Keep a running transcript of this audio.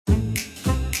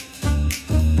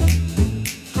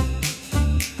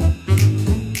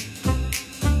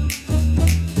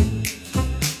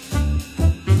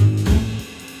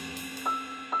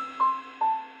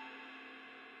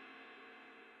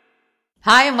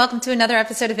Hi, and welcome to another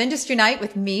episode of Industry Night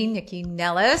with me, Nikki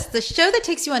Nellis, the show that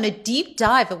takes you on a deep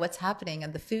dive of what's happening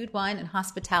in the food, wine, and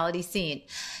hospitality scene.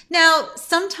 Now,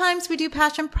 sometimes we do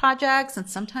passion projects, and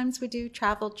sometimes we do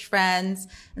travel trends,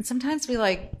 and sometimes we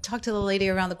talk to the lady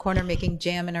around the corner making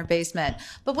jam in her basement.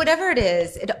 But whatever it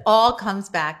is, it all comes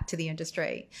back to the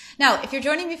industry. Now, if you're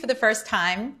joining me for the first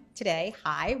time today,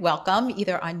 hi, welcome,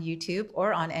 either on YouTube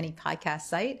or on any podcast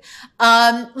site.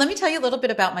 Let me tell you a little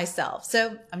bit about myself.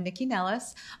 So I'm Nikki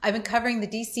Nellis. I've been covering the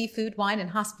DC food, wine, and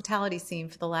hospitality scene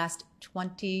for the last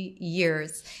 20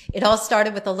 years. It all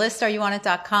started with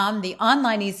theListAreYouOnIt.com, the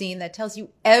online e-zine that tells you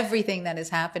everything that is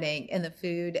happening in the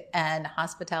food and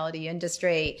hospitality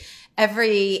industry.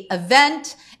 Every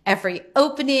event, every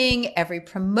opening, every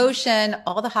promotion,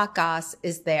 all the hot goss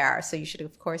is there. So you should,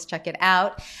 of course, check it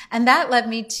out. And that led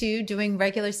me to doing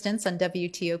regular stints on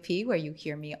WTOP, where you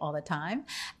hear me all the time.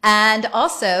 And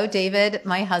also, David,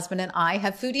 my husband, and I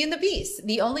have Foodie and the Beast,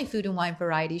 the only food and wine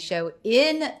variety show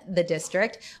in the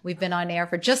district. We've been on air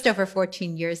for just over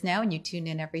 14 years now, and you tune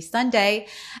in every Sunday.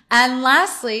 And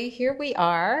lastly, here we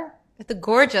are at the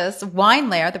gorgeous Wine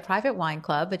Lair, the private wine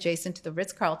club adjacent to the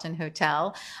Ritz-Carlton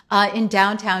Hotel in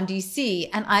downtown DC.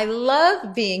 And I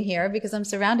love being here because I'm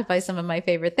surrounded by some of my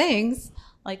favorite things,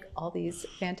 like all these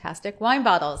fantastic wine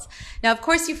bottles. Now, of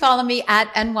course, you follow me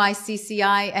at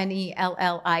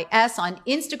NYCCINELLIS on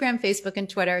Instagram, Facebook, and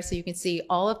Twitter, so you can see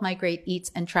all of my great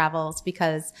eats and travels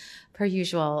because, per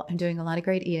usual, I'm doing a lot of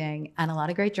great eating and a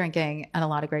lot of great drinking and a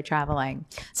lot of great traveling.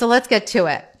 So let's get to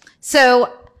it.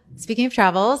 So speaking of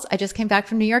travels, I just came back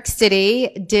from New York City,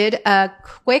 did a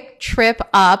quick trip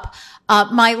up.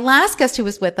 My last guest who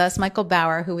was with us, Michael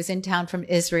Bauer, who was in town from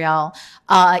Israel,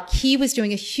 he was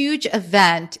doing a huge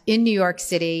event in New York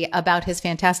City about his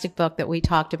fantastic book that we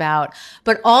talked about,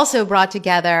 but also brought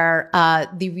together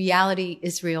the Reality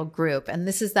Israel group. And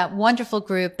this is that wonderful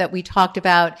group that we talked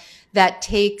about that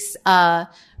takes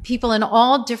people in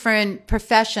all different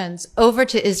professions over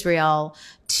to Israel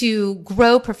to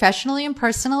grow professionally and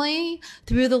personally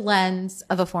through the lens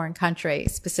of a foreign country,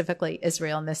 specifically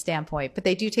Israel in this standpoint. But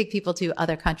they do take people to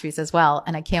other countries as well.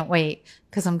 And I can't wait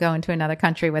because I'm going to another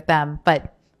country with them.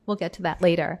 But we'll get to that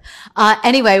later.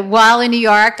 Anyway, while in New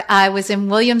York, I was in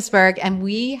Williamsburg and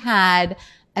we had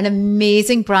an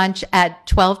amazing brunch at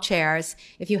 12 Chairs.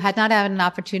 If you had not had an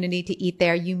opportunity to eat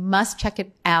there, you must check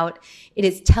it out. It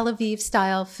is Tel Aviv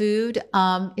style food.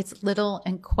 It's little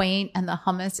and quaint and the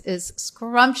hummus is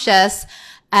scrumptious,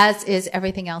 as is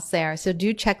everything else there. So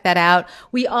do check that out.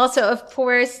 We also, of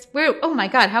course, oh my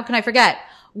God, how can I forget?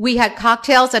 We had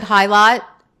cocktails at High Lot.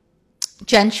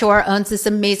 Jen Shore owns this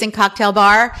amazing cocktail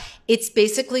bar. It's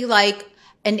basically like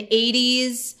an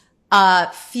 80s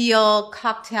feel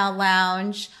cocktail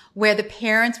lounge where the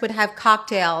parents would have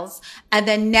cocktails, and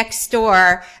then next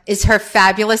door is her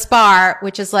fabulous bar,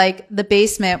 which is like the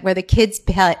basement where the kids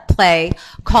play,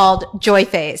 called Joy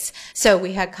Face. So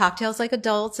we had cocktails like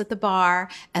adults at the bar,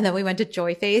 and then we went to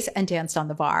Joy Face and danced on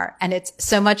the bar. And it's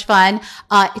so much fun.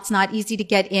 It's not easy to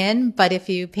get in, but if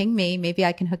you ping me, maybe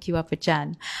I can hook you up with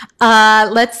Jen.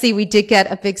 Let's see. We did get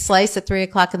a big slice at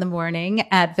 3:00 in the morning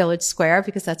at Village Square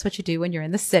because that's what you do when you're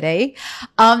in the city.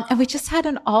 And we just had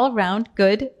an all around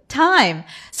good time.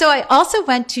 So I also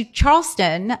went to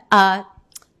Charleston,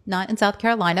 not in South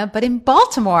Carolina, but in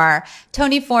Baltimore,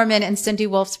 Tony Foreman and Cindy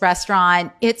Wolf's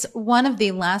restaurant. It's one of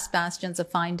the last bastions of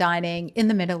fine dining in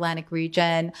the Mid-Atlantic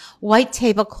region. White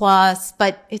tablecloths,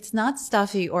 but it's not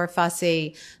stuffy or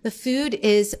fussy. The food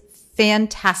is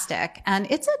fantastic, and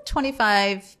it's a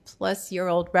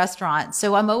 25-plus-year-old restaurant.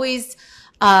 So I'm always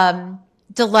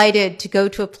delighted to go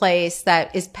to a place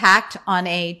that is packed on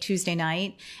a Tuesday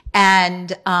night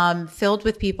and filled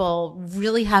with people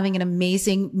really having an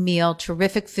amazing meal,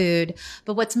 terrific food.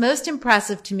 But what's most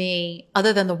impressive to me,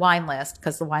 other than the wine list,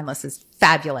 because the wine list is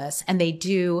fabulous, and they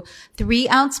do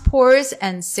 3-ounce pours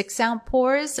and 6-ounce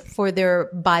pours for their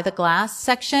by the glass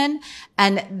section.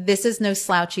 And this is no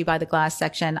slouchy by the glass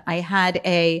section. I had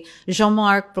a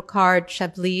Jean-Marc Brocard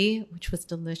Chablis, which was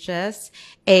delicious,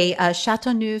 a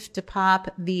Chateauneuf de Pape,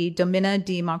 the Domina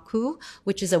di Marcoux,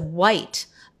 which is a white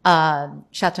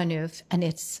Chateauneuf, and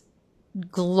it's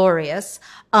glorious.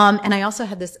 And I also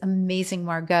had this amazing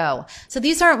Margaux. So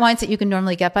these aren't wines that you can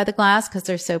normally get by the glass because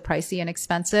they're so pricey and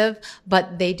expensive,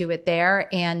 but they do it there.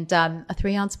 And a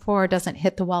 3-ounce pour doesn't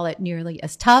hit the wallet nearly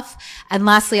as tough. And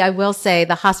lastly, I will say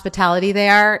the hospitality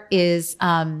there is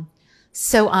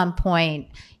so on point.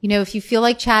 You know, if you feel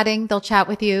like chatting, they'll chat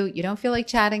with you. You don't feel like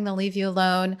chatting, they'll leave you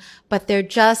alone. But they're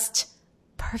just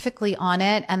perfectly on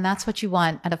it. And that's what you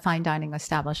want at a fine dining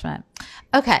establishment.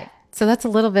 Okay. So that's a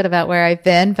little bit about where I've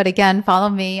been. But again, follow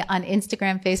me on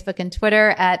Instagram, Facebook, and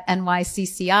Twitter at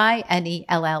NYCCI,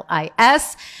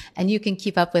 NELLIS. And you can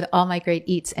keep up with all my great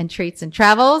eats and treats and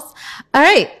travels. All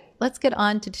right, let's get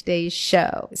on to today's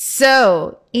show.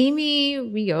 So Amy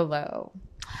Riolo.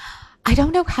 I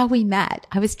don't know how we met.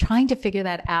 I was trying to figure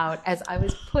that out as I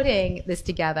was putting this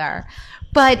together.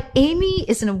 But Amy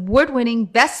is an award-winning,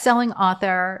 best-selling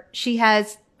author.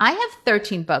 I have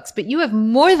 13 books, but you have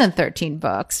more than 13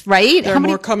 books, right? There are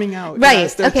more coming out. Right.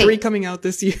 Yes, there are 3 coming out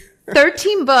this year.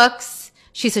 13 books.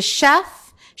 She's a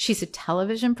chef. She's a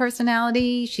television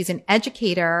personality. She's an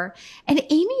educator. And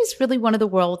Amy is really one of the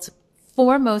world's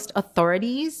foremost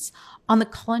authorities on the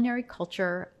culinary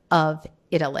culture of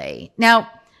Italy. Now,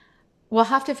 we'll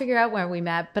have to figure out where we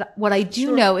met, but what I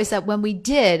do know is that when we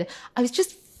did, I was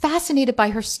just fascinated by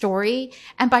her story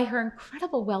and by her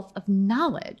incredible wealth of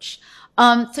knowledge.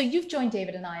 So you've joined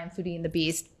David and I on Foodie and the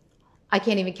Beast. I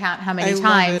can't even count how many times.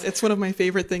 I love it. It's one of my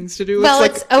favorite things to do. Well,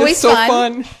 it's always so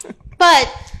fun.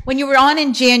 But when you were on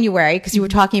in January, because you were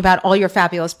talking about all your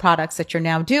fabulous products that you're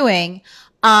now doing,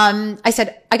 I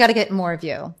said, I got to get more of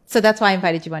you. So that's why I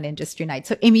invited you on Industry Night.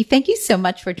 So Amy, thank you so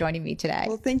much for joining me today.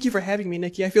 Well, thank you for having me,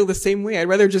 Nikki. I feel the same way. I'd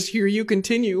rather just hear you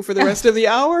continue for the rest of the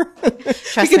hour.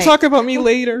 We can talk about me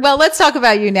later. Well, let's talk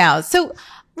about you now. So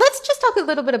let's just talk a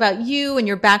little bit about you and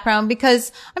your background,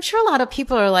 because I'm sure a lot of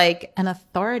people are like an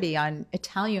authority on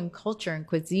Italian culture and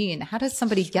cuisine. How does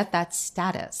somebody get that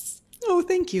status? Oh,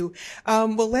 thank you.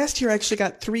 Well, last year I actually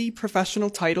got 3 professional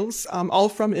titles, all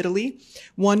from Italy.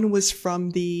 One was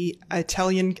from the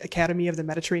Italian Academy of the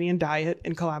Mediterranean Diet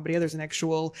in Calabria. There's an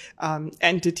actual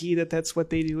entity that's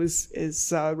what they do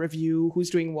is review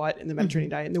who's doing what in the Mediterranean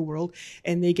diet in the world.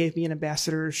 And they gave me an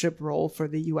ambassadorship role for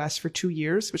the U.S. for 2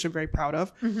 years, which I'm very proud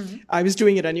of. I was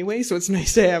doing it anyway, so it's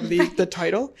nice to have the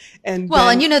title. And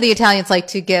and you know the Italians like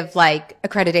to give like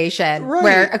accreditation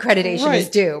where accreditation is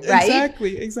due, right?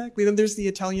 Exactly. Then there's the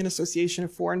Italian Association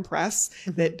of Foreign Press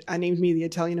that named me the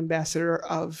Italian Ambassador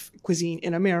of Cuisine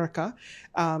in America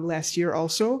last year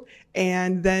also.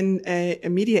 And then a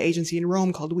media agency in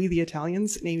Rome called We the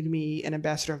Italians named me an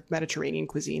ambassador of Mediterranean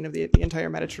cuisine of the entire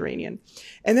Mediterranean.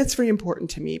 And that's very important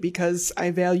to me because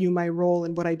I value my role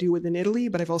in what I do within Italy,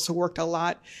 but I've also worked a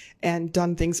lot and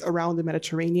done things around the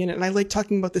Mediterranean. And I like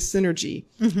talking about the synergy,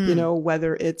 you know,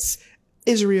 whether it's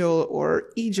Israel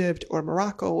or Egypt or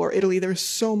Morocco or Italy. There's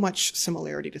so much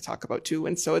similarity to talk about too.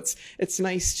 And so it's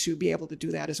nice to be able to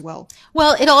do that as well.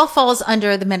 Well, it all falls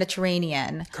under the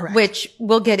Mediterranean, correct, which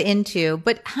we'll get into.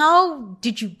 But how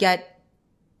did you get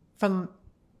from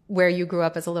where you grew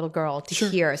up as a little girl to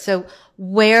here? So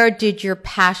where did your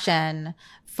passion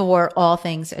for all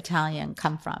things Italian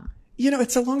come from? You know,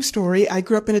 it's a long story. I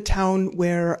grew up in a town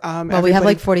where, well, we have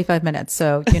like 45 minutes.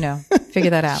 So, you know, figure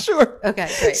that out. Sure. Okay,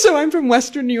 great. So I'm from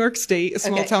Western New York State, a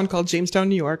small town called Jamestown,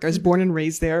 New York. I was born and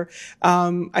raised there.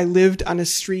 I lived on a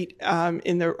street,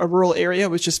 in a rural area.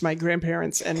 It was just my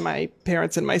grandparents and my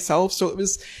parents and myself. So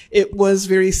it was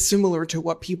very similar to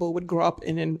what people would grow up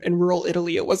in rural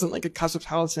Italy. It wasn't like a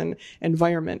Kaiserslautern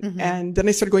environment. And then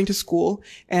I started going to school,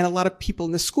 and a lot of people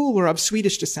in the school were of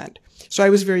Swedish descent. So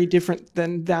I was very different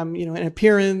than them, you know, in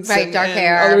appearance. Right, dark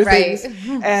hair, other right.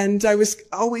 things. And I was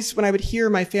always, when I would hear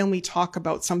my family talk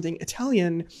about something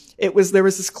Italian, there was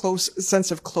this close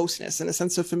sense of closeness and a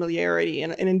sense of familiarity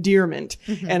and endearment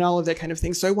and all of that kind of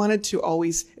thing. So I wanted to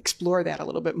always explore that a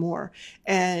little bit more.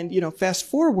 And, you know, fast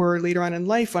forward later on in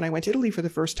life, when I went to Italy for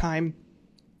the first time,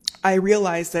 I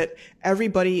realized that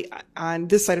everybody on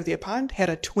this side of the pond had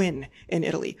a twin in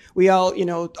Italy. We all, you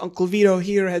know, Uncle Vito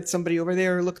here had somebody over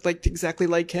there who looked like exactly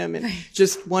like him, and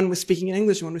just one was speaking in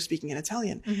English and one was speaking in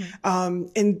Italian.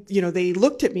 And, you know, they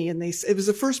looked at me and it was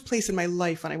the first place in my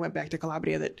life when I went back to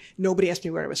Calabria that nobody asked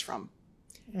me where I was from.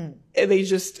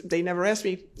 They never asked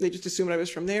me. They just assumed I was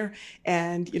from there.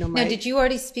 And, you know, Now, did you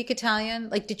already speak Italian?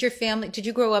 Like, did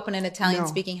you grow up in an Italian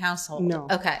speaking household? No.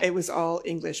 Okay. It was all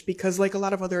English because, like a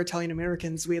lot of other Italian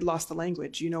Americans, we had lost the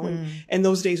language, you know, and in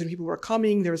those days when people were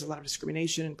coming, there was a lot of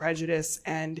discrimination and prejudice.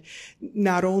 And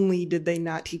not only did they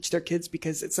not teach their kids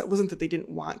because it wasn't that they didn't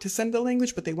want to send the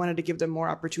language, but they wanted to give them more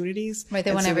opportunities. Right.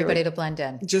 They want everybody to blend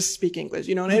in. Just speak English,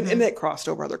 you know, and that crossed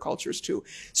over other cultures too.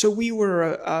 So we were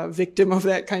a victim of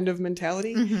that kind of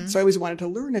mentality. So I always wanted to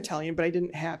learn Italian, but I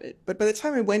didn't have it. But by the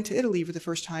time I went to Italy for the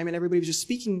first time and everybody was just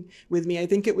speaking with me, I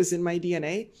think it was in my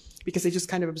DNA because I just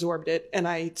kind of absorbed it. And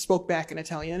I spoke back in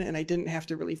Italian and I didn't have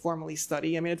to really formally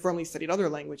study. I mean, I'd formally studied other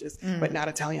languages, but not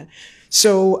Italian.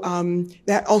 So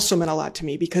that also meant a lot to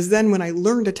me because then when I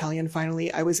learned Italian,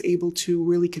 finally, I was able to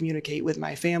really communicate with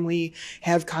my family,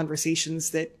 have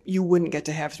conversations that you wouldn't get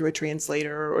to have through a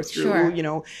translator or through, you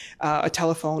know, a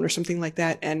telephone or something like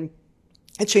that. And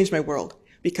it changed my world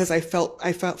because I felt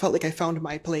like I found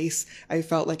my place. I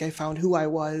felt like I found who I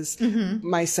was,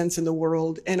 my sense in the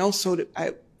world, and also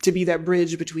to be that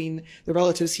bridge between the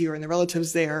relatives here and the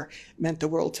relatives there meant the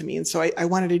world to me. And so I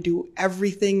wanted to do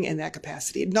everything in that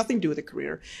capacity. It had nothing to do with a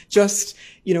career, just,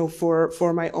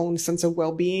 for my own sense of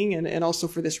well-being and also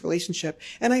for this relationship.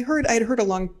 And I had heard a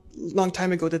long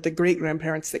time ago that the great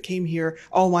grandparents that came here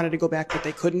all wanted to go back, but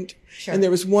they couldn't. Sure. And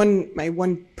there was my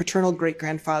one paternal great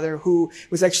grandfather who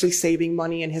was actually saving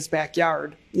money in his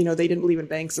backyard. They didn't believe in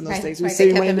banks in those days. He was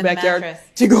saving money in the backyard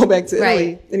to go back to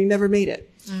Italy, and he never made it.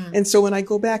 And so when I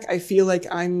go back, I feel like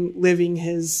I'm living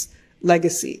his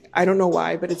legacy. I don't know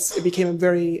why, but it became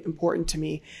very important to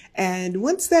me. And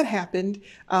once that happened,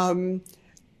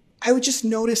 I would just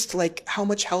noticed like how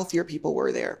much healthier people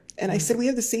were there. And I said, we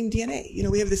have the same DNA,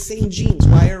 we have the same genes.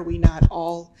 Why are we not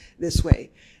all this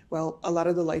way? Well, a lot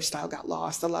of the lifestyle got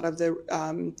lost. A lot of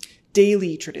the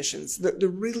daily traditions, the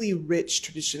really rich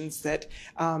traditions that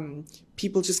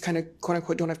people just kind of quote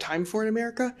unquote don't have time for in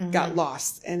America got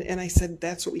lost. And I said,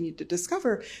 that's what we need to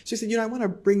discover. So I said, I want to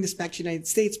bring this back to the United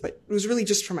States, but it was really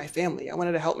just for my family. I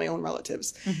wanted to help my own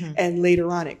relatives. And later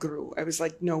on it grew. I was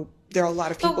like, no, there are a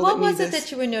lot of people that need this. But what was it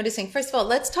that you were noticing? First of all,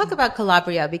 let's talk about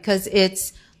Calabria because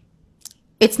it's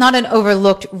not an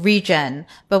overlooked region,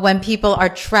 but when people are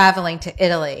traveling to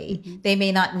Italy, they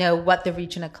may not know what the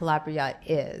region of Calabria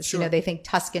is. Sure. They think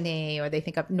Tuscany or they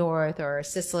think up north or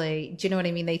Sicily. Do you know what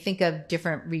I mean? They think of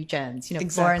different regions, Exactly.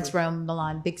 Florence, Rome,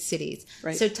 Milan, big cities.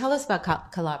 Right. So tell us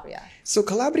about Calabria. So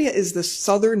Calabria is the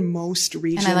southernmost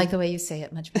region. And I like the way you say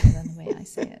it much better than the way I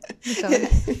say it. Go ahead.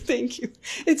 Thank you.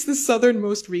 It's the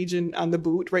southernmost region on the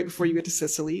boot, right before you get to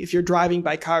Sicily. If you're driving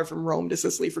by car from Rome to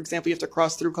Sicily, for example, you have to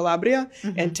cross through Calabria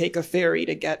and take a ferry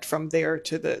to get from there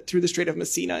through the Strait of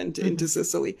Messina into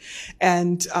Sicily.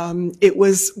 And it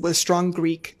was a strong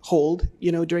Greek hold.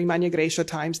 During Magna Graecia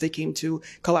times, they came to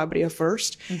Calabria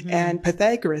first. And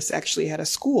Pythagoras actually had a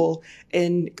school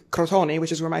in Crotone,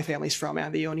 which is where my family's from,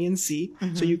 on the Ionian Sea.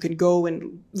 So you can go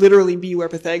and literally be where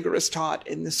Pythagoras taught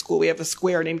in the school. We have a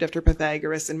square named after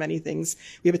Pythagoras and many things.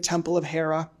 We have a temple of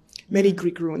Hera, many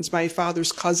Greek ruins. My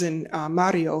father's cousin,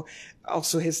 Mario,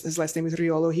 also his last name is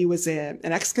Riolo. He was an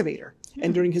excavator.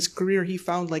 And during his career, he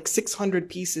found like 600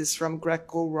 pieces from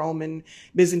Greco-Roman,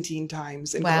 Byzantine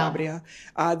times in Calabria.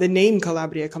 The name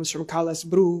Calabria comes from Calas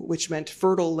Bru, which meant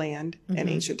fertile land in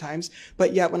ancient times.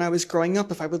 But yet when I was growing up,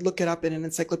 if I would look it up in an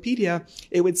encyclopedia,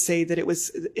 it would say that it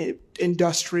was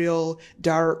industrial,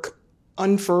 dark,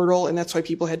 unfertile, and that's why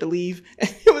people had to leave.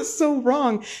 And it was so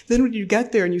wrong. Then when you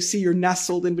get there and you see you're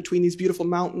nestled in between these beautiful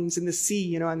mountains in the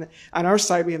sea, on our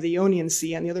side we have the Ionian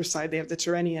Sea, on the other side they have the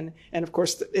Tyrrhenian, and of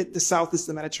course the south is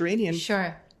the Mediterranean.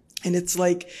 Sure. And it's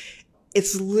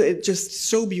just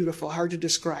so beautiful, hard to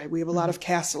describe. We have a lot of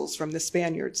castles from the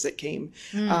Spaniards that came.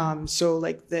 So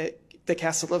like the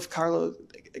castle of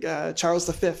Charles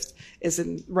V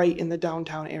is right in the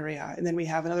downtown area. And then we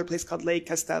have another place called Lake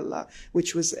Castella,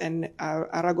 which was an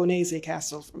Aragonese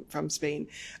castle from Spain,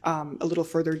 a little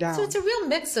further down. So it's a real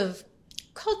mix of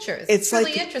cultures. It's really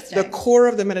like interesting. the core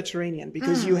of the Mediterranean,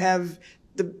 because you have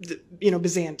the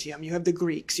Byzantium, you have the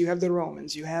Greeks, you have the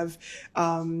Romans, you have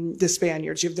the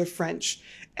Spaniards, you have the French,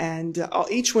 and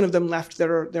each one of them left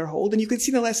their hold. And you can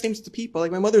see the last names of the people.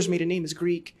 Like my mother's maiden name is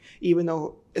Greek, even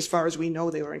though, as far as we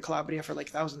know, they were in Calabria for like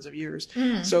thousands of years.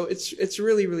 So it's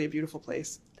really, really a beautiful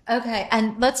place. Okay.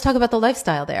 And let's talk about the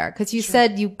lifestyle there. Cause you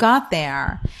said you got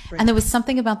there and there was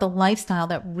something about the lifestyle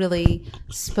that really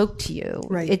spoke to you.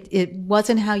 Right. It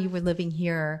wasn't how you were living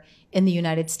here in the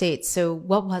United States. So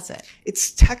what was it?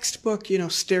 It's textbook,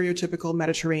 stereotypical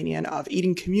Mediterranean of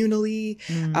eating communally,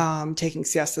 taking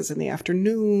siestas in the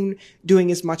afternoon,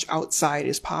 doing as much outside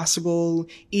as possible,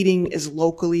 eating as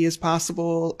locally as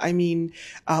possible. I mean,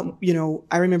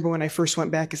 I remember when I first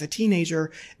went back as a teenager,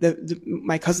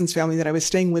 my cousin's family that I was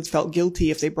staying with felt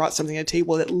guilty if they brought something to the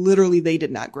table that literally they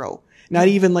did not grow. Not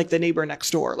even like the neighbor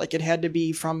next door. Like it had to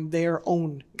be from their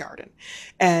own garden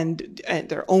and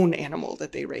their own animal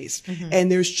that they raised.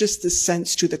 And there's just this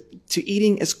sense to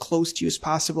eating as close to you as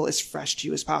possible, as fresh to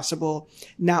you as possible,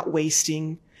 not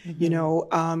wasting,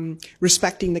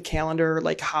 respecting the calendar,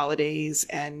 like holidays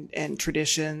and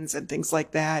traditions and things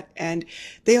like that. And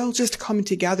they all just come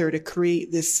together to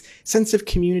create this sense of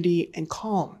community and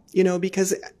calm,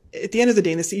 because at the end of the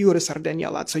day, you go to Sardinia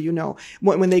a lot, so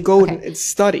when they go and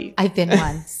study. I've been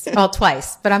once,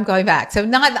 twice, but I'm going back, so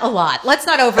not a lot. Let's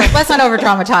not over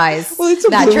dramatize. Well, it's a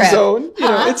that blue trip. zone.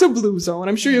 It's a blue zone.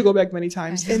 I'm sure you'll go back many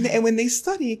times. And when they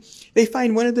study, they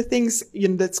find one of the things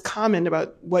that's common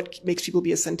about what makes people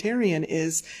be a centenarian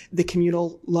is the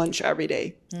communal lunch every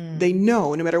day. They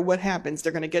know no matter what happens,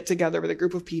 they're going to get together with a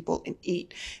group of people and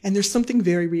eat. And there's something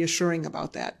very reassuring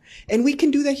about that. And we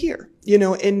can do that here. You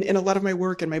know, in a lot of my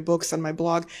work and my books on my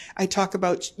blog, I talk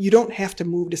about you don't have to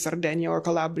move to Sardinia or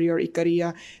Calabria or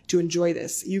Icaria to enjoy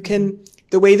this. You can,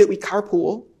 the way that we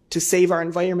carpool to save our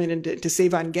environment and to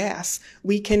save on gas,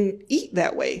 we can eat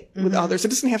that way with others. It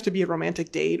doesn't have to be a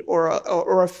romantic date or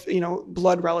a you know,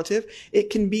 blood relative. It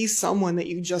can be someone that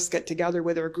you just get together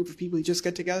with or a group of people you just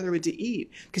get together with to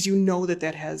eat because you know that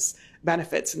that has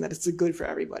benefits and that it's good for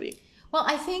everybody. Well,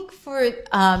 I think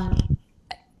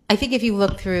I think if you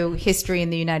look through history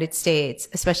in the United States,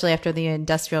 especially after the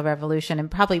Industrial Revolution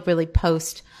and probably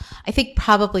post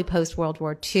World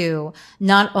War II,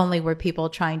 not only were people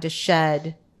trying to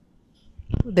shed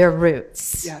their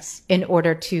roots in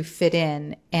order to fit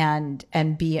in and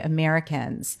be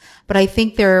Americans. But I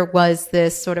think there was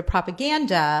this sort of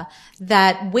propaganda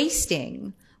that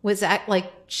wasting was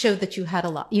showed that you had a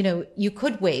lot, you know, you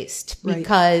could waste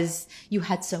because you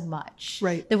had so much.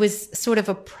 Right. There was sort of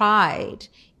a pride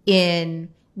in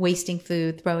wasting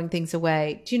food, throwing things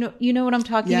away. Do you know what I'm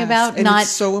talking about? And it's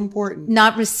so important.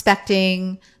 Not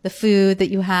respecting the food that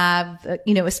you have,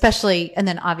 you know, especially, and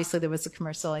then obviously there was the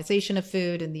commercialization of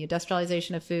food and the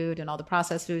industrialization of food and all the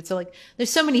processed food. So there's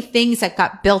so many things that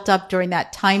got built up during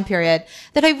that time period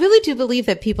that I really do believe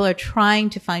that people are trying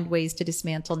to find ways to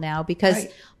dismantle now because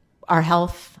our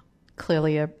health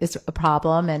clearly is a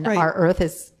problem and our earth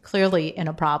is clearly in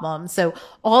a problem. So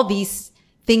all these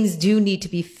things do need to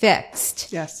be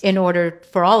fixed in order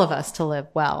for all of us to live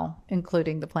well,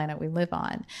 including the planet we live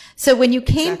on. So when you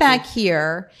came back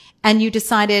here and you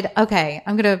decided, okay,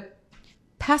 I'm going to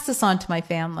pass this on to my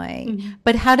family,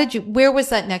 but where was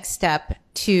that next step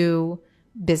to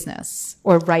business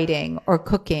or writing or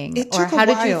cooking? Or how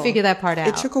did you figure that part out?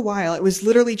 It took a while. It was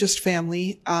literally just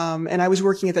family. And I was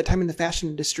working at that time in the fashion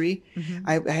industry.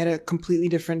 I had a completely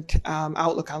different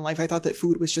outlook on life. I thought that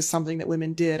food was just something that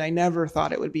women did. I never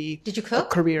thought it would be Did you cook? A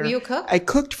career. Were you a cook? I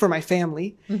cooked for my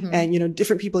family and, you know,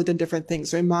 different people did different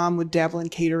things. So my mom would dabble in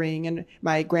catering and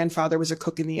my grandfather was a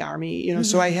cook in the army, you know,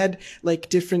 so I had like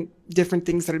different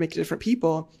things that I'd make to different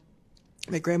people.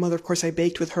 My grandmother, of course, I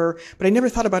baked with her, but I never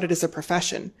thought about it as a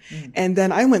profession. And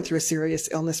then I went through a serious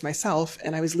illness myself,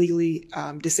 and I was legally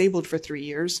disabled for 3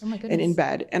 years and in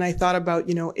bed. And I thought about,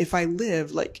 you know, if I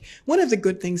live, like one of the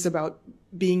good things about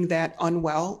being that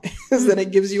unwell is that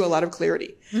it gives you a lot of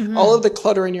clarity. All of the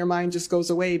clutter in your mind just goes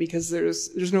away because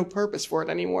there's no purpose for it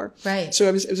anymore. Right. So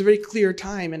it was a very clear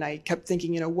time, and I kept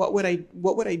thinking, you know, what would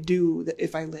I do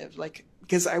if I lived? Like,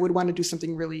 because I would want to do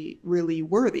something really, really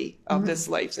worthy of this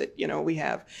life that, you know, we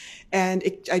have. And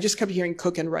I just kept hearing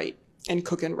cook and write.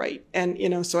 And, you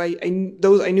know, so I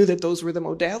knew that those were the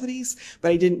modalities,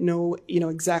 but I didn't know, you know,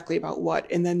 exactly about what.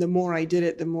 And then the more I did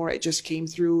it, the more it just came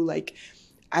through. Like,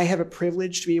 I have a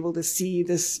privilege to be able to see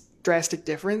this drastic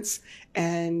difference.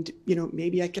 And, you know,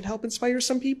 maybe I can help inspire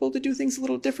some people to do things a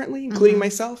little differently, including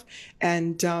myself.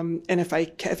 And if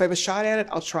I have a shot at it,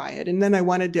 I'll try it. And then I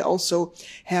wanted to also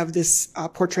have this,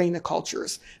 portraying the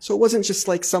cultures. So it wasn't just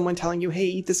like someone telling you, hey,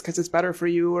 eat this because it's better for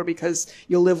you or because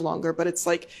you'll live longer, but it's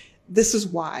like, this is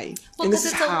why. Well, because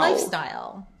it's a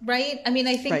lifestyle, right? I mean,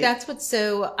 I think that's what's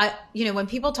so, you know, when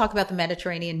people talk about the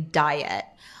Mediterranean diet,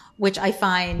 which I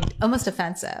find almost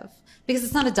offensive because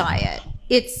it's not a diet.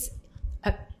 It's,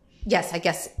 yes, I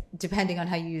guess, depending on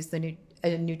how you use the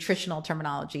nutritional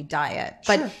terminology, diet,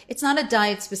 but it's not a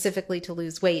diet specifically to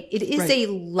lose weight. It is a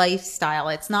lifestyle.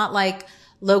 It's not like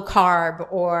low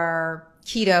carb or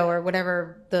keto or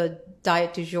whatever the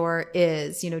diet du jour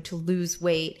is, you know, to lose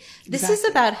weight. This is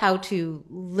about how to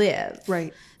live.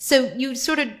 Right. So you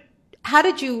sort of, how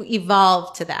did you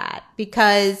evolve to that?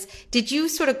 Because did you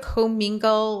sort of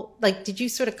commingle, like, did you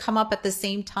sort of come up at the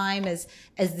same time as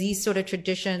these sort of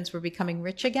traditions were becoming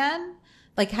rich again?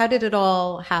 Like, how did it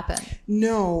all happen?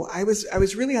 No, I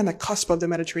was really on the cusp of the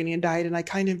Mediterranean diet, and I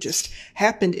kind of just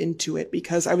happened into it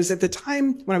because I was at the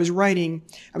time when I was writing,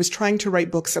 I was trying to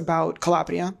write books about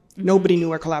Calabria. Nobody knew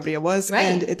where Calabria was. Right.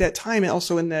 And at that time,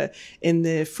 also in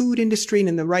the food industry and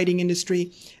in the writing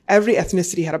industry, every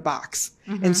ethnicity had a box.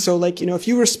 And so, like, you know, if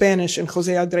you were Spanish and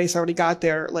Jose Andres already got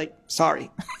there, like,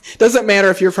 sorry. Doesn't matter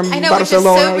if you're from Barcelona or somewhere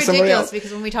else. I know, it's just so ridiculous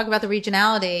because when we talk about the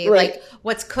regionality, like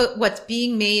what's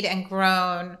being made and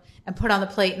grown and put on the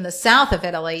plate in the south of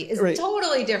Italy is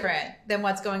totally different than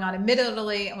what's going on in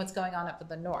mid-Italy and what's going on up in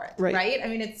the north, right? I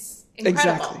mean, it's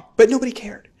incredible. Exactly. But nobody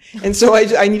cared. And so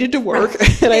I needed to work.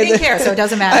 And I didn't care, so it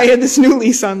doesn't matter. I had this new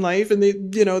lease on life and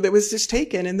that was just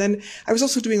taken. And then I was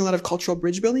also doing a lot of cultural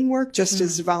bridge building work just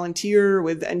as a volunteer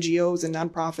with NGOs and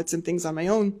nonprofits and things on my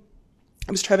own.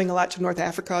 I was traveling a lot to North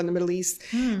Africa and the Middle East,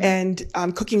 and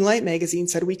Cooking Light magazine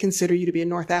said, we consider you to be a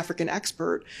North African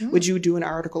expert. Would you do an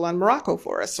article on Morocco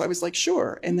for us? So I was like,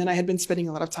 sure. And then I had been spending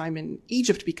a lot of time in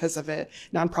Egypt because of a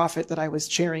nonprofit that I was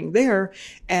chairing there.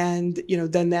 And,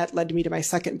 then that led me to my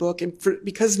second book. And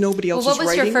because nobody else was writing.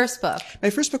 What was your first book? My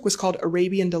first book was called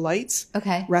Arabian Delights.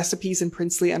 Okay. Recipes and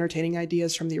princely entertaining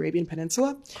ideas from the Arabian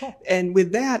Peninsula. Cool. And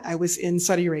with that, I was in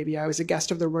Saudi Arabia. I was a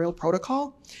guest of the Royal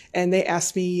Protocol. And they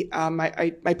asked me,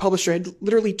 my publisher had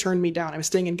literally turned me down. I was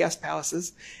staying in guest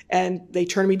palaces, and they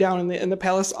turned me down in the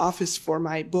palace office for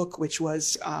my book, which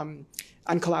was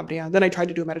on Calabria. Then I tried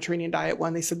to do a Mediterranean diet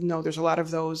one. They said, no, there's a lot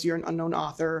of those. You're an unknown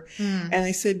author. And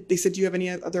they said, do you have any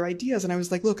other ideas? And I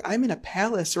was like, look, I'm in a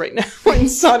palace right now in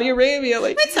Saudi Arabia.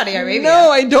 Like, in Saudi Arabia.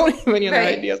 No, I don't have any other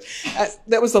Right. ideas.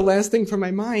 That was the last thing from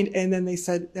my mind. And then they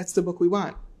said, that's the book we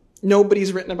want.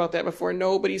 Nobody's written about that before.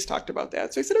 Nobody's talked about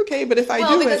that. So I said, okay, but if I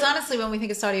do because it. honestly, when we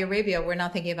think of Saudi Arabia, we're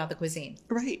not thinking about the cuisine.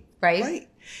 Right. Right?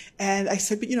 And I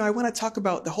said, but I want to talk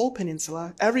about the whole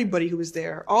peninsula, everybody who was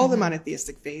there, all the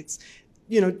monotheistic faiths,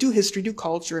 do history, do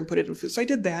culture, and put it in food. So I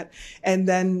did that. And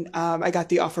then I got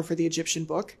the offer for the Egyptian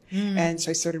book. And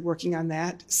so I started working on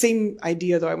that. Same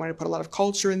idea, though. I wanted to put a lot of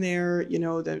culture in there,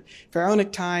 the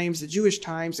pharaonic times, the Jewish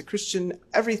times, the Christian,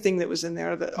 everything that was in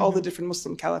there, all the different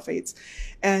Muslim caliphates.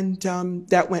 And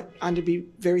that went on to be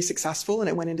very successful. And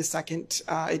it went into second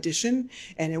edition.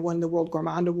 And it won the World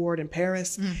Gourmand Award in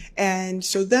Paris. And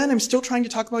so then I'm still trying to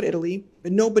talk about Italy,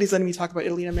 but nobody's letting me talk about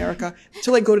Italy in America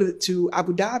until I go to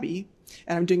Abu Dhabi.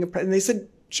 And I'm doing and they said,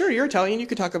 sure, you're Italian. You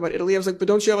could talk about Italy. I was like, but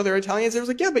don't you have other Italians? They was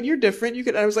like, yeah, but you're different. You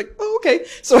could, and I was like, oh, okay.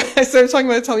 So I started talking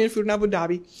about Italian food in Abu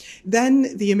Dhabi.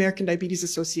 Then the American Diabetes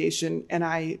Association and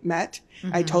I met.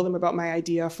 I told them about my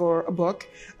idea for a book.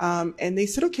 And they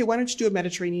said, okay, why don't you do a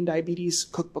Mediterranean diabetes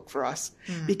cookbook for us?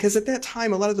 Because at that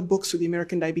time, a lot of the books with the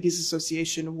American Diabetes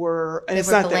Association were, and it's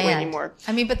not that way anymore.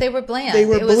 I mean, but they were bland. They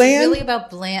were it was bland. really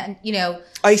about bland,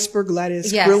 Iceberg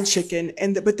lettuce, Yes. grilled chicken.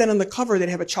 But then on the cover, they'd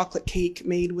have a chocolate cake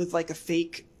made with like a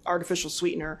fake artificial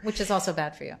sweetener. which is also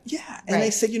bad for you. Yeah. And I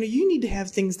said, you need to have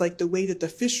things like the way that the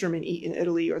fishermen eat in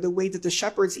Italy or the way that the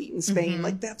shepherds eat in Spain.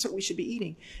 Like that's what we should be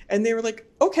eating. And they were like,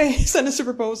 okay, send us a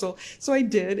proposal. So I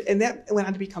did. And that went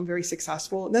on to become very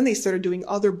successful. And then they started doing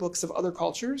other books of other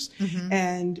cultures.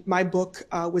 And my book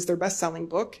was their best-selling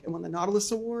book and won the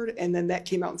Nautilus Award. And then that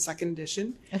came out in second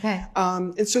edition. Okay.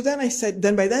 And so then I said,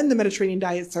 by then the Mediterranean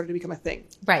diet started to become a thing.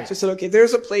 Right. So I said, okay,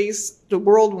 there's a place. The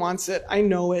world wants it. I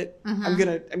know it. I'm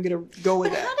gonna go with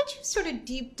But that. how did you sort of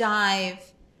deep dive?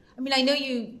 I mean, I know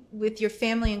you, with your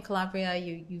family in Calabria,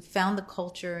 you found the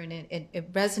culture and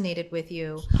it resonated with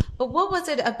you. But what was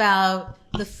it about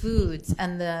the foods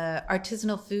and the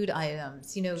artisanal food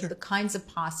items? The kinds of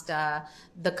pasta,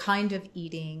 the kind of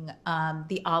eating,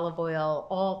 the olive oil,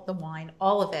 all the wine,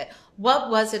 all of it.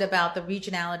 What was it about the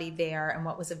regionality there and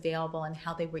what was available and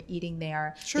how they were eating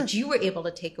there that you were able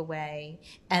to take away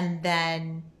and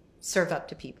then serve up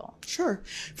to people? Sure.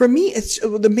 For me, it's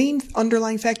the main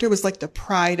underlying factor was like the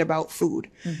pride about food.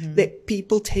 That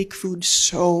people take food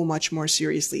so much more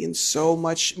seriously and so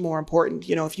much more important.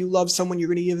 If you love someone, you're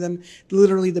going to give them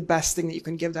literally the best thing that you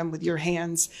can give them with your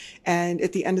hands. And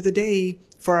at the end of the day,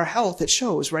 for our health, it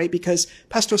shows, right? Because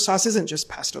pesto sauce isn't just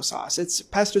pesto sauce. It's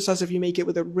pesto sauce if you make it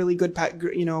with a really good,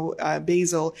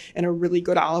 basil and a really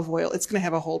good olive oil. It's going to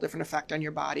have a whole different effect on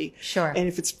your body. Sure. And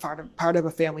if it's part of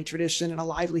a family tradition and a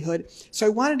livelihood. So I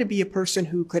wanted to be a person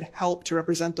who could help to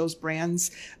represent those brands,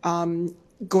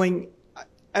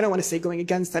 I don't want to say going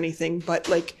against anything, but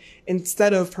like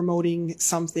instead of promoting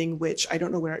something which I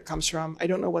don't know where it comes from, I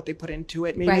don't know what they put into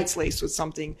it. Maybe it's laced with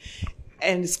something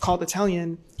and it's called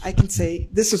Italian. I can say,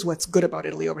 this is what's good about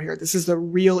Italy over here. This is the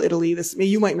real Italy.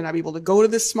 You might not be able to go to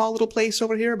this small little place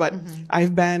over here, but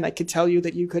I've been. I could tell you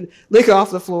that you could lick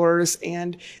off the floors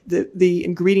and the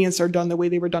ingredients are done the way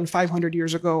they were done 500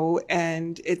 years ago.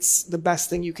 And it's the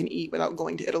best thing you can eat without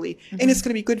going to Italy. And it's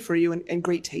going to be good for you and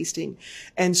great tasting.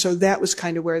 And so that was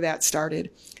kind of where that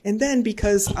started. And then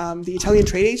because the Italian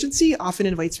Trade Agency often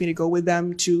invites me to go with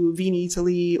them to Vini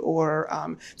Italy or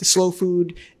the slow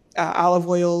food olive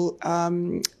oil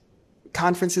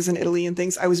conferences in Italy and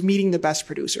things, I was meeting the best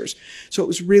producers. So it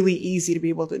was really easy to be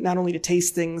able to not only to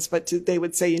taste things, but they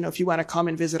would say, if you want to come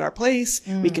and visit our place,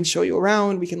 we can show you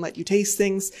around, we can let you taste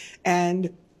things.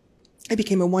 And it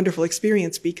became a wonderful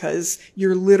experience because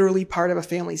you're literally part of a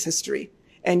family's history.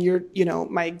 And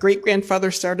my great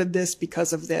grandfather started this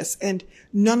because of this. And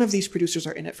none of these producers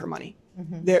are in it for money.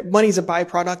 Their money's a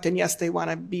byproduct, and yes, they want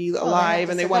to be alive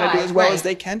and they want to do as well as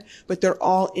they can, but they're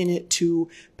all in it to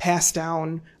pass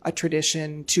down a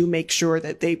tradition, to make sure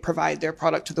that they provide their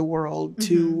product to the world,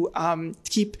 to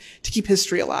keep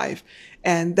history alive.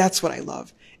 And that's what I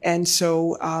love. And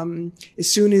so,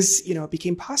 as soon as, it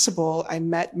became possible, I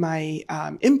met my,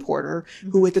 importer,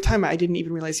 who at the time I didn't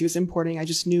even realize he was importing. I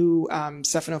just knew,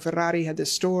 Stefano Ferrari had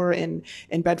this store in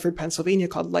Bedford, Pennsylvania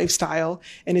called Lifestyle.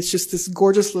 And it's just this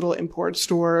gorgeous little import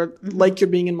store, like you're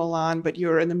being in Milan, but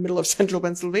you're in the middle of central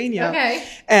Pennsylvania. Okay.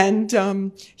 And,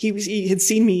 he had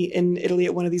seen me in Italy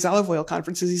at one of these olive oil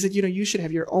conferences. He said, you should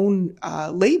have your own,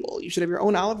 label. You should have your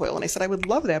own olive oil. And I said, I would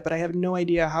love that, but I have no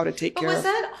idea how to take care of it. Was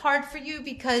that hard for you?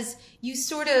 Because you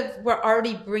sort of were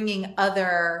already bringing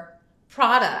other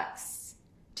products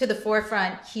to the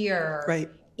forefront here, right?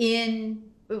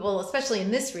 Especially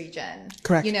in this region.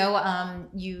 Correct.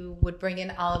 You would bring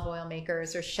in olive oil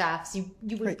makers or chefs. You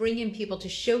would bring in people to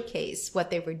showcase what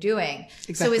they were doing.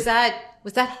 Exactly. So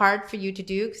was that hard for you to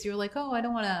do? Because you were like, oh, I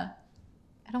don't want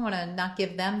to not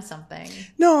give them something.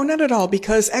 No, not at all.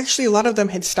 Because actually a lot of them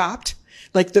had stopped.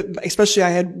 Especially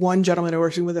I had one gentleman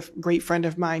working with a great friend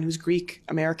of mine who's Greek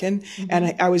American,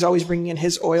 and I was always bringing in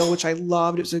his oil, which I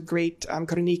loved. It was a great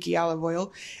Koroniki olive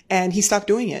oil, and he stopped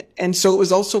doing it. And so it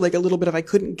was also like a little bit of I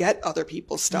couldn't get other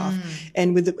people's stuff.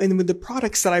 And with the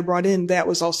products that I brought in, that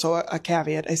was also a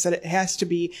caveat. I said it has to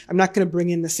be. I'm not going to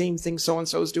bring in the same thing so and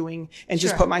so is doing and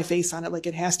just put my face on it. Like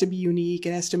it has to be unique.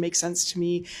 It has to make sense to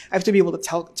me. I have to be able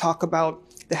to talk about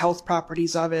the health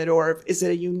properties of it, or is it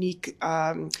a unique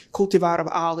cultivar of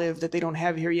olive that they don't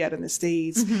have here yet in the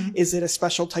States? Is it a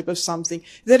special type of something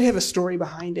that have a story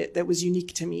behind it that was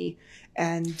unique to me?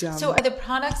 And so are the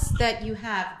products that you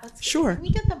have, sure. Can we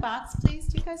get the box, please?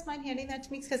 Do you guys mind handing that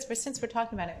to me? Because since we're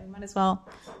talking about it, we might as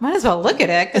well look at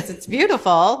it because it's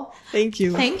beautiful. Thank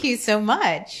you. Thank you so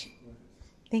much.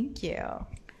 Thank you.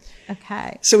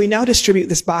 Okay. So we now distribute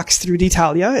this box through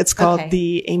d'Italia. It's called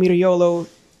the Amiriolo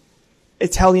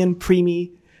Italian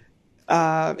Primi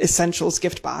Essentials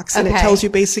gift box. And it tells you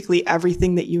basically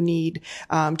everything that you need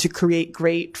to create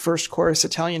great first course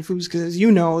Italian foods. Because as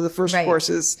you know, the first course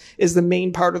is the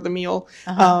main part of the meal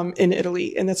in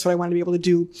Italy. And that's what I wanted to be able to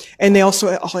do. And they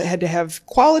also had to have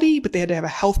quality, but they had to have a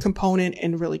health component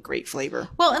and really great flavor.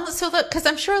 Well, and so because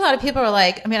I'm sure a lot of people are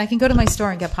like, I can go to my store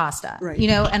and get pasta,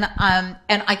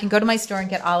 and I can go to my store and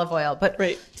get olive oil, but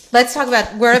let's talk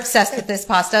about, we're obsessed with this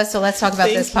pasta. So let's talk about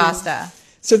this pasta.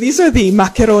 So these are the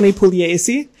maccheroni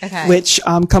pugliesi, which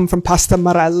come from Pasta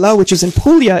Marella, which is in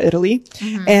Puglia, Italy.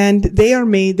 And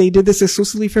they did this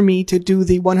exclusively for me to do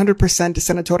the 100%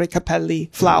 Senatore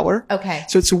Capelli flour. Okay.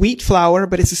 So it's wheat flour,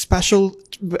 but it's a special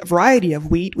variety of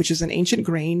wheat, which is an ancient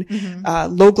grain,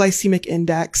 low glycemic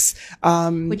index.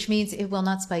 Which means it will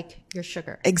not spike your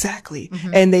sugar. Exactly.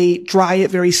 And they dry it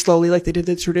very slowly like they did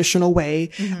the traditional way.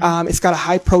 It's got a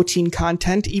high protein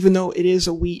content, even though it is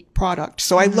a wheat product.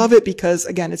 So I love it because,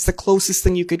 again, it's the closest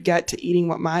thing you could get to eating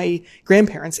what my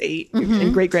grandparents ate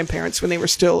and great-grandparents when they were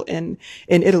still in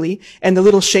Italy. And the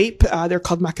little shape, they're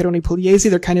called maccheroni pugliesi.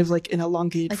 They're kind of like an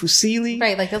elongated fusilli.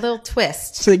 Right, like a little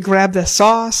twist. So they grab the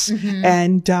sauce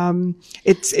and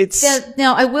it's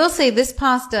Now, I will say this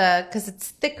pasta, because it's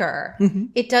thicker,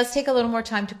 it does take a little more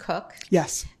time to cook.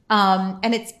 Yes.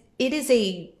 And it's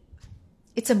a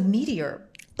meatier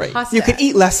pasta. You can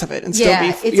eat less of it and still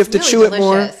be, you have to really chew delicious. it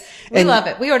more. We love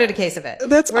it. We ordered a case of it.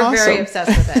 We're awesome. Very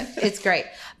obsessed with it. It's great.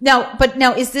 Now,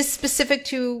 is this specific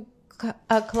to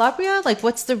Calabria? Like,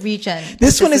 what's the region?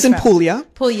 This one is in Puglia.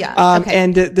 Puglia.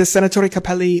 And the Senatore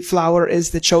Capelli flour is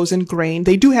the chosen grain.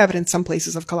 They do have it in some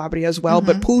places of Calabria as well,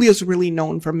 but Puglia is really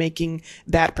known for making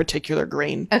that particular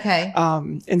grain. Okay.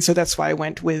 And so that's why I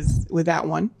went with that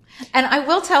one. And I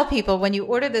will tell people, when you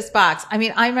order this box,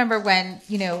 I remember when,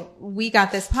 we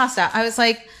got this pasta, I was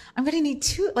like, I'm going to need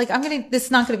two, this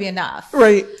is not going to be enough.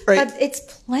 Right. But it's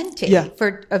plenty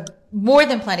more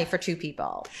than plenty for two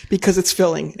people. Because it's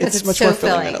filling. It's much more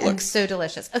filling than it looks. And so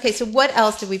delicious. Okay. So what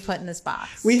else did we put in this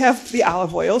box? We have the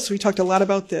olive oil. So we talked a lot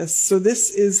about this. So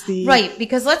this is Right.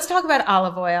 Because let's talk about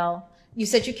olive oil. You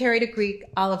said you carried a Greek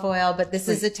olive oil, but this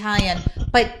is Italian.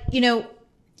 But,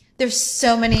 there's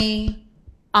so many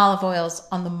olive oils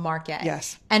on the market.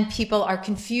 Yes. And people are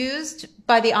confused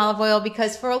by the olive oil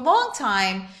because for a long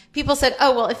time, people said,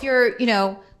 oh, well, if you're,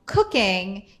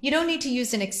 cooking, you don't need to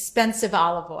use an expensive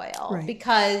olive oil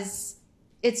because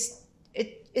it's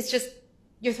just,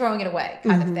 you're throwing it away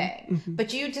kind of thing.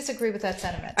 But you disagree with that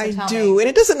sentiment. So I do. And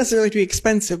it doesn't necessarily have to be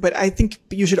expensive, but I think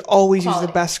you should always use the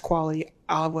best quality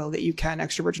olive oil that you can,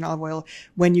 extra virgin olive oil,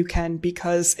 when you can,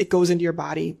 because it goes into your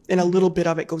body and a little bit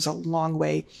of it goes a long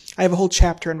way. I have a whole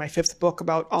chapter in my 5th book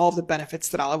about all of the benefits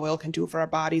that olive oil can do for our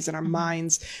bodies and our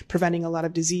minds, preventing a lot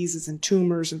of diseases and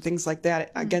tumors and things like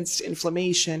that, against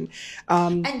inflammation.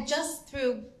 And just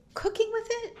through cooking with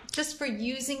it, just for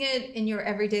using it in your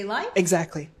everyday life?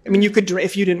 Exactly. I mean, you could,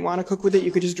 if you didn't want to cook with it,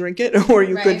 you could just drink it, or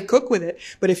you could cook with it.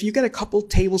 But if you get a couple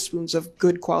tablespoons of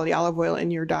good quality olive oil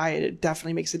in your diet, it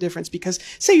definitely makes a difference. Because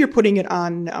say you're putting it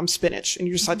on spinach and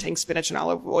you're sauteing spinach and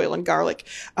olive oil and garlic,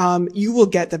 you will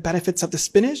get the benefits of the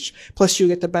spinach, plus you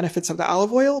get the benefits of the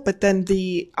olive oil. But then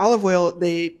the olive oil,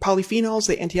 the polyphenols,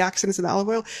 the antioxidants in the olive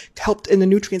oil and the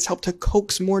nutrients help to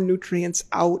coax more nutrients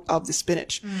out of the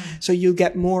spinach. So you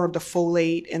get more of the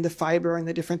folate and the fiber and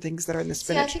the different things that are in the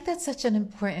spinach. See, I think that's such an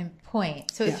important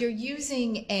point. So if you're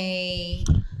using a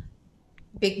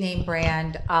big name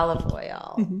brand olive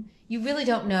oil, you really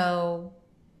don't know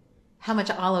how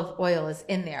much olive oil is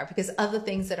in there, because of the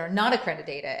things that are not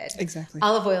accredited. Exactly.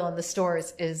 Olive oil in the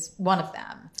stores is one of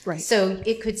them. Right. So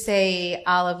it could say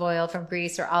olive oil from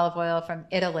Greece or olive oil from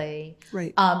Italy.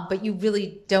 Right. But you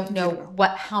really don't know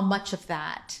how much of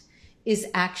that is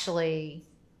actually,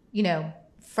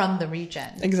 from the region.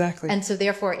 Exactly. And so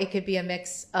therefore it could be a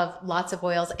mix of lots of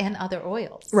oils and other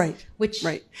oils. Right. Which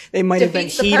They might have been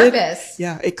defeats the heated. purpose.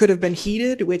 Yeah. It could have been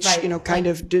heated, which, kind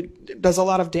of does a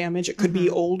lot of damage. It could be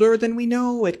older than we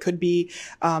know. It could be,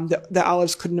 the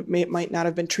olives might not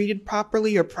have been treated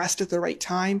properly or pressed at the right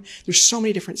time. There's so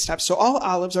many different steps. So all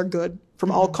olives are good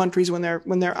from all countries when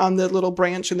they're on the little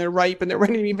branch and they're ripe and they're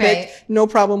ready to be picked. No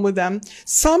problem with them.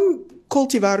 Some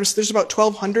cultivars, there's about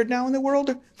 1,200 now in the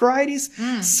world, varieties.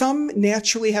 Some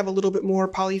naturally have a little bit more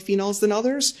polyphenols than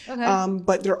others,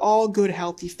 but they're all good,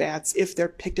 healthy fats if they're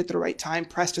picked at the right time,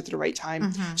 pressed at the right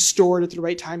time, stored at the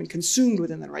right time, and consumed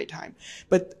within the right time.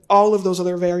 But all of those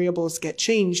other variables get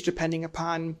changed depending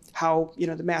upon how,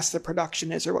 the mass of the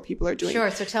production is or what people are doing. Sure.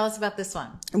 So tell us about this one.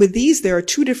 With these, there are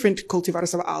 2 different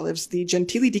cultivars of olives, the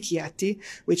Gentili di Chieti,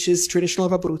 which is traditional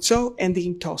of Abruzzo, and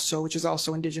the Intosso, which is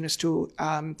also indigenous to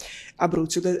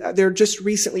Abruzzo. They're just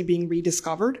recently being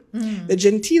rediscovered. The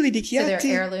Gentili di Chieti. So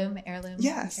they're heirloom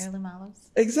olives?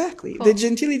 Exactly. Cool. The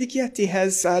Gentili di Chieti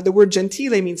has, the word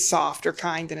gentile means soft or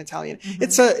kind in Italian.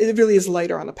 It really is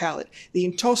lighter on the palate. The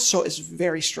Intosso is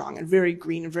very strong and very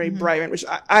green and very bright, which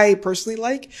I personally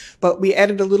like, but we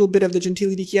added a little bit of the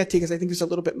Gentili di Chieti because I think it's a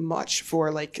little bit much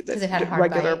for like the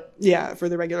regular, for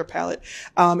the regular palate.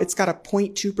 It's got a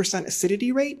 0.2%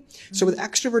 acidity rate. So with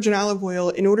extra virgin olive oil,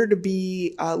 in order to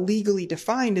be legally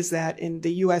defined, is that in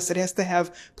the US, it has to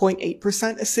have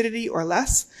 0.8% acidity or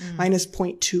less. Mine is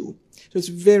 0.2. So it's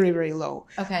very, very low.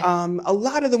 Okay. A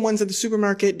lot of the ones at the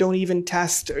supermarket don't even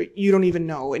test, or you don't even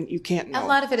know, and you can't know. A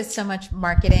lot of it is so much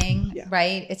marketing,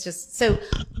 right? It's just, so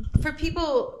for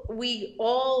people, we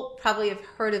all probably have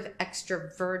heard of extra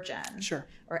virgin. Sure.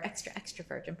 Or extra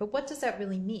virgin. But what does that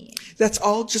really mean? That's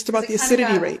all just about the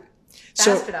acidity rate.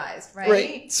 Bastardized,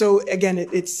 right? So again,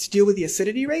 it's to deal with the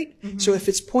acidity rate. So if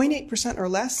it's 0.8% or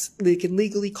less, they can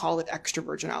legally call it extra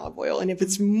virgin olive oil. And if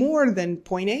it's more than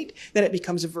 0.8, then it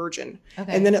becomes a virgin.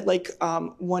 Okay. And then at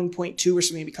 1.2 or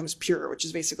something, it becomes pure, which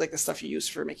is basically like the stuff you use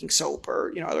for making soap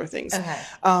or, other things. Okay.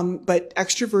 But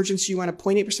extra virgin, so you want a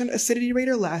 0.8% acidity rate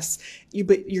or less,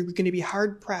 but you're going to be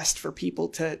hard pressed for people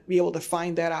to be able to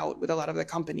find that out with a lot of the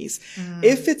companies.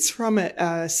 If it's from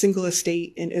a single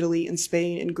estate in Italy and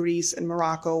Spain and Greece and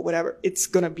Morocco, whatever, it's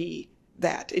going to be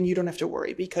that. And you don't have to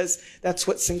worry because that's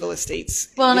what single estates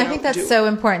and I think that's so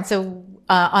important. So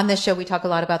on this show, we talk a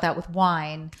lot about that with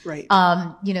wine. Right.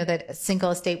 That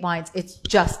single estate wines, it's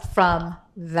just from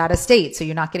that estate. So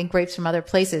you're not getting grapes from other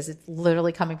places. It's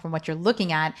literally coming from what you're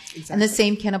looking at. Exactly. And the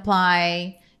same can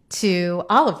apply to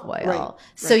olive oil. Right.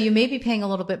 So you may be paying a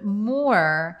little bit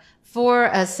more for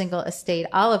a single estate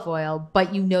olive oil,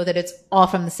 but you know that it's all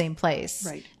from the same place.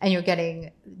 Right. And you're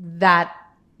getting that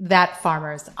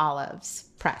farmer's olives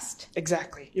pressed.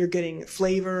 Exactly. You're getting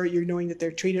flavor. You're knowing that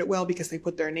they're treated it well because they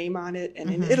put their name on it. And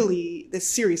in Italy, this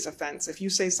serious offense. If you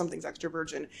say something's extra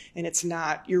virgin and it's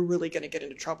not, you're really going to get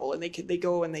into trouble. And they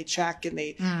go and they check and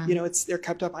they, they're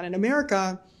kept up on. In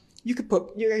America, you could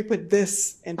put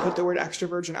this and put the word extra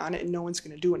virgin on it and no one's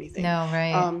going to do anything. No,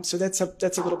 right. So that's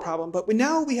a little problem. But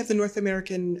now we have the North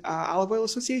American Olive Oil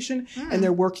Association and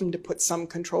they're working to put some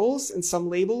controls and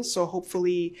some labels. So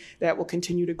hopefully that will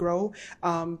continue to grow.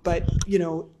 But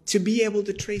to be able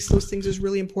to trace those things is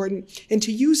really important and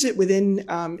to use it within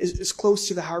as close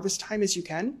to the harvest time as you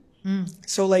can.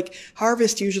 So like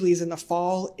harvest usually is in the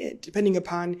fall, depending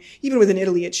upon, even within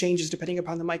Italy, it changes depending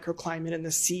upon the microclimate and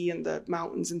the sea and the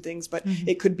mountains and things. But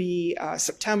it could be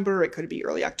September, it could be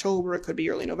early October, it could be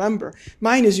early November.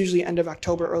 Mine is usually end of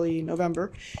October, early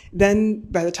November. Then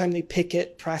by the time they pick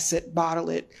it, press it, bottle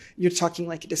it, you're talking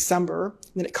like December.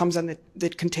 Then it comes on the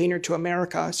container to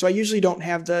America. So I usually don't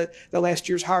have the last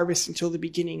year's harvest until the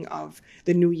beginning of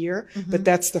the new year, but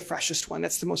that's the freshest one.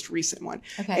 That's the most recent one.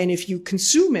 Okay. And if you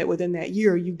consume it within that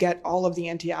year, you get all of the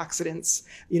antioxidants,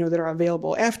 that are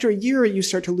available. After a year, you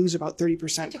start to lose about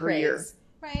 30% per year.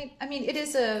 Right. I mean, it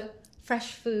is a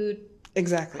fresh food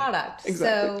product. Exactly.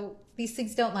 So these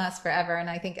things don't last forever. And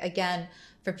I think, again,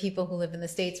 for people who live in the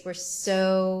States, we're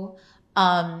so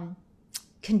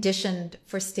conditioned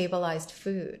for stabilized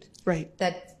food. Right.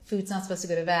 That food's not supposed to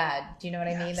go to bad. Do you know what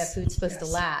I mean? That food's supposed to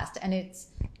last. And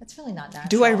that's really not natural.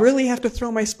 Do I really have to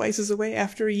throw my spices away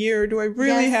after a year? Do I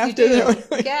really have to?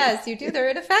 Yes, you do. They're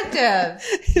ineffective.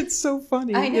 It's so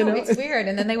funny. I know, it's weird.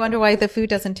 And then they wonder why the food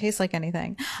doesn't taste like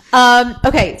anything.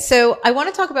 Okay, so I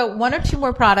want to talk about one or two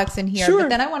more products in here, but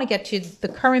then I want to get to the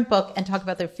current book and talk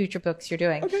about the future books you're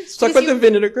doing. Okay, let's talk about the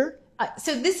vinegar.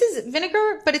 So this is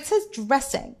vinegar, but it says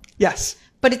dressing. Yes.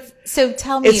 But so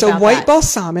tell me about that. It's a white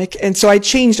balsamic. And so I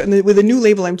changed, with a new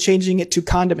label, I'm changing it to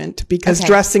condiment because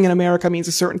dressing in America means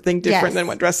a certain thing different than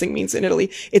what dressing means in Italy.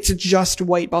 It's just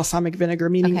white balsamic vinegar,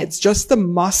 meaning it's just the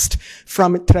must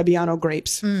from Trebbiano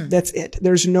grapes. That's it.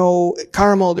 There's no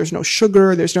caramel. There's no sugar.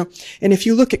 And if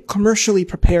you look at commercially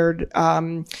prepared,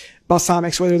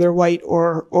 balsamics, whether they're white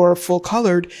or full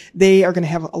colored, they are going to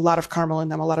have a lot of caramel in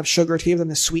them, a lot of sugar to give them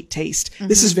the sweet taste.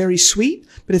 This is very sweet,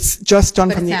 but it's just done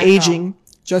from the aging.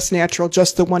 Just natural,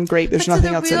 just the one grape. There's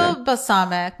nothing else in there. The real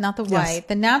balsamic, not the white,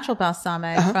 the natural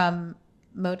balsamic from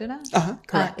Modena?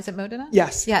 Correct. Is it Modena?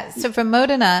 Yes. Yeah. So from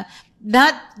Modena,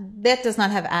 that does not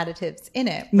have additives in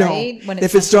it, no. right? When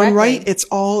if it's done right, it's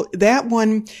all, that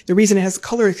one, the reason it has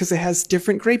color is because it has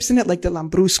different grapes in it, like the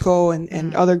Lambrusco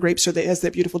and other grapes, so it has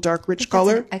that beautiful dark, rich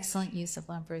color. An excellent use of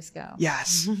Lambrusco.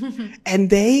 Yes.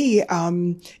 And they,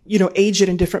 age it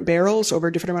in different barrels over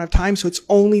a different amount of time, so it's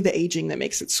only the aging that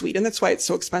makes it sweet, and that's why it's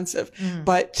so expensive.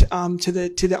 But to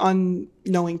the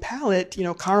unknowing palate,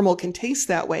 caramel can taste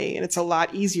that way, and it's a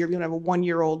lot easier. If you don't have a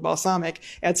 1-year-old balsamic,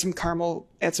 add some caramel,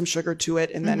 add some sugar to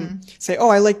it, and then say, oh,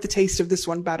 I like the taste of this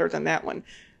one better than that one.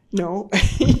 No,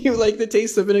 you like the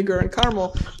taste of vinegar and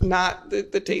caramel, not the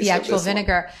taste of the actual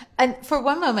vinegar. And for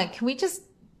one moment, can we just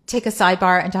take a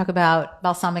sidebar and talk about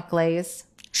balsamic glaze?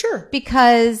 Sure.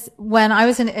 Because when I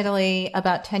was in Italy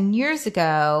about 10 years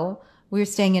ago, we were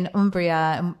staying in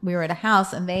Umbria and we were at a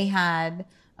house and they had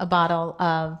a bottle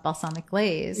of balsamic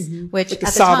glaze, which like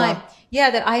at the time,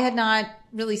 that I had not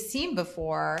really seen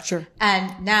before. Sure.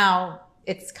 And now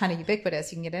it's kind of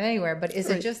ubiquitous. You can get it anywhere, but is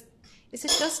it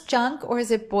just junk or is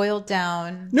it boiled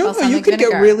down? No, you could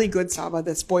get really good saba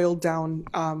that's boiled down,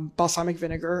 balsamic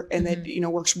vinegar and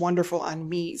that, works wonderful on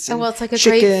meats. And it's like a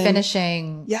chicken. great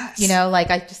finishing. Yes. Like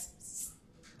I just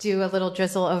do a little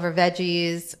drizzle over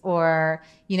veggies or,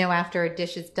 after a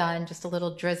dish is done, just a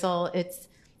little drizzle. It's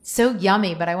so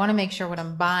yummy, but I want to make sure what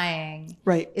I'm buying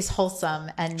is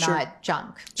wholesome and not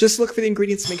junk. Just look for the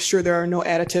ingredients, make sure there are no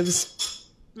additives.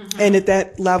 And at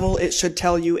that level, it should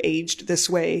tell you aged this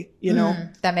way,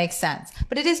 That makes sense.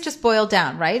 But it is just boiled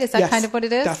down, right? Is that kind of what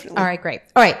it is? Definitely. All right, great.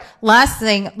 All right. Last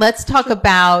thing, let's talk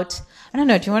about, I don't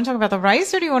know, do you want to talk about the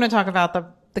rice or do you want to talk about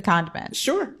the condiment?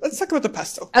 Sure. Let's talk about the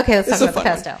pesto. Okay, let's talk about the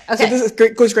pesto. One. Okay. So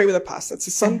this goes great with a pasta. It's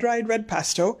a sun-dried red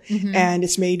pesto, and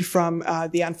it's made from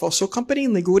the Anfoso company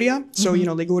in Liguria. So,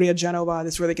 Liguria, Genova,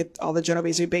 this is where they get all the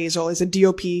Genovese basil. It's a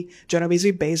DOP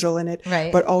Genovese basil in it,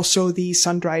 but also the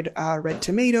sun-dried red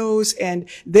tomatoes and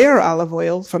their olive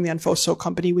oil from the Anfoso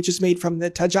company, which is made from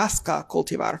the Tajasca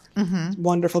cultivar.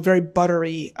 Wonderful, very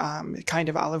buttery kind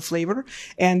of olive flavor,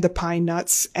 and the pine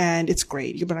nuts, and it's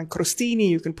great. You can put it on crostini,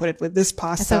 you can put it with this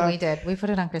pasta. That's what we did. We put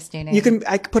it on crostini.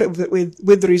 I could put it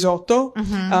with risotto,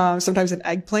 sometimes an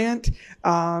eggplant.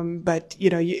 But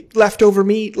leftover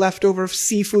meat, leftover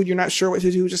seafood, you're not sure what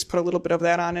to do. Just put a little bit of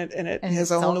that on it and it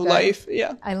has a whole new life.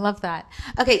 Yeah. I love that.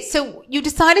 Okay. So you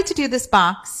decided to do this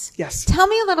box. Yes. Tell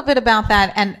me a little bit about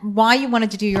that and why you wanted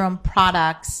to do your own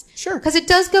products. Sure. Because it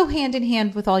does go hand in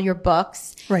hand with all your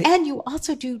books. Right. And you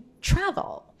also do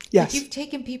travel. Yes. You've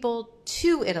taken people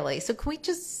to Italy. So can we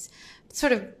just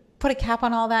sort of put a cap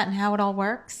on all that and how it all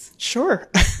works? Sure.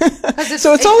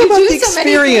 So it's all about the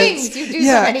experience. You do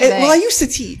so many things. Well, I used to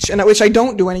teach, which I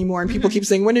don't do anymore. And people keep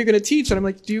saying, when are you going to teach? And I'm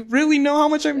like, do you really know how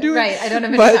much I'm doing? Right. I don't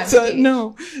have any time to teach.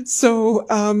 No. So,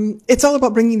 it's all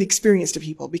about bringing the experience to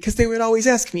people because they would always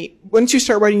ask me, once you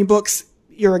start writing books,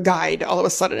 you're a guide all of a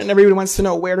sudden, and everybody wants to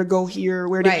know where to go here,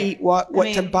 where to Right. eat, what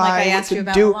to buy, like I what asked to you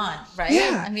about do. Milan, right?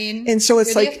 Yeah. I mean, and so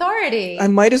it's you're like the authority. I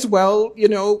might as well,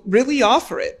 really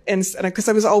offer it. And because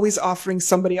I was always offering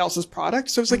somebody else's product.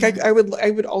 So it's like, I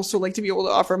would also like to be able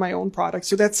to offer my own product.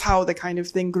 So that's how the kind of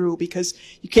thing grew, because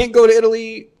you can't go to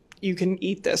Italy. You can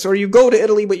eat this, or you go to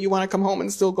Italy, but you want to come home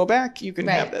and still go back. You can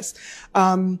Right. have this.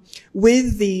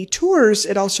 With the tours,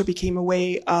 it also became a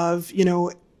way of,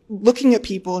 looking at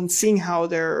people and seeing how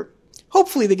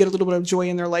hopefully they get a little bit of joy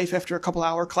in their life after a couple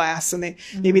hour class, and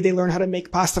maybe they learn how to make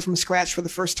pasta from scratch for the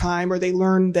first time, or they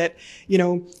learn that,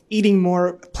 eating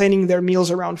more, planning their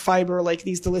meals around fiber, like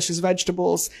these delicious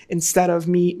vegetables instead of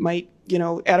meat might,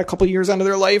 add a couple years onto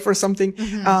their life or something.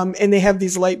 And they have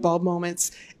these light bulb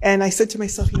moments. And I said to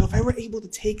myself, if I were able to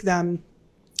take them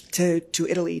to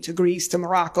Italy, to Greece, to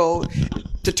Morocco,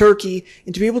 to Turkey,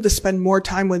 and to be able to spend more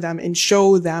time with them and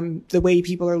show them the way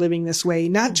people are living this way,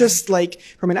 not just like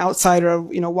from an outsider,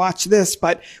 watch this,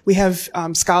 but we have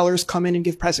scholars come in and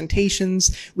give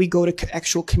presentations. We go to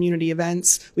actual community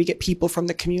events. We get people from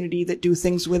the community that do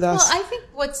things with us. Well, I think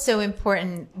what's so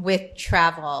important with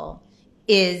travel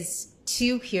is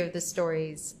to hear the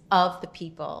stories of the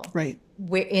people. Right.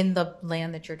 We're in the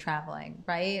land that you're traveling,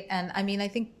 right? And I mean, I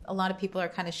think a lot of people are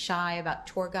kind of shy about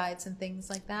tour guides and things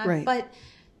like that. Right. But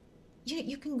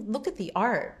you can look at the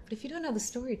art, but if you don't know the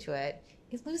story to it,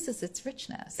 it loses its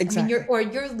richness. Exactly. I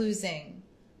mean, you're losing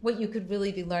what you could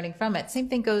really be learning from it. Same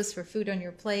thing goes for food on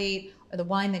your plate or the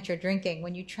wine that you're drinking.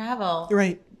 When you travel,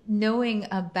 Right. knowing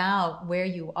about where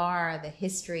you are, the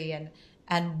history,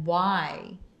 and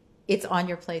why it's on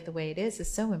your plate the way it is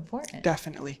so important.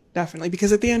 Definitely.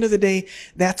 Because at the end of the day,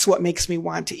 that's what makes me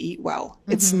want to eat well.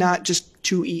 It's not just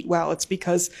to eat well. It's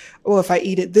because, if I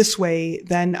eat it this way,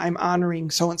 then I'm honoring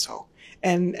so-and-so.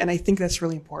 And I think that's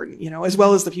really important, as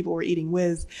well as the people we're eating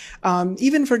with.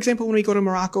 Even, for example, when we go to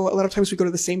Morocco, a lot of times we go to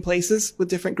the same places with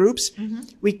different groups.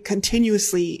 We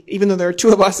continuously, even though there are two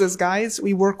of us as guides,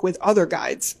 we work with other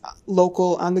guides,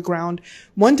 local, on the ground,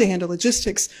 one to handle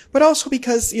logistics, but also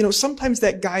because, sometimes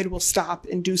that guide will stop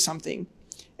and do something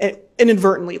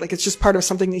inadvertently, like it's just part of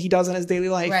something that he does in his daily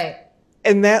life. Right.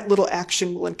 And that little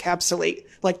action will encapsulate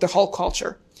like the whole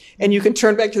culture. And you can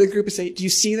turn back to the group and say, do you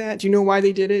see that? Do you know why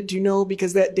they did it? Do you know?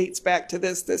 Because that dates back to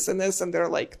this, this, and this. And they're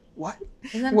like, what?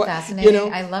 Isn't that What?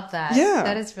 fascinating? I love that. Yeah.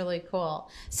 That is really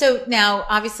cool. So now,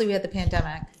 obviously, we had the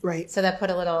pandemic. Right. So that put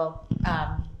a little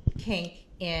kink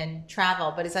in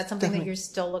travel. But is that something that Definitely. you're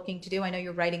still looking to do? I know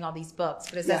you're writing all these books,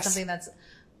 but is that Yes. something that's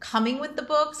coming with the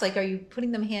books? Like, are you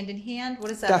putting them hand in hand? What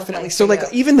does that Definitely. look So like like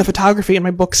for you? even the photography in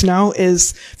my books now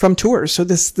is from tours. So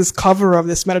this cover of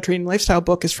this Mediterranean lifestyle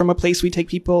book is from a place we take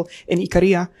people in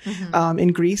Ikaria, in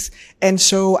Greece. And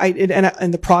so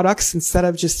and the products, instead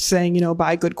of just saying,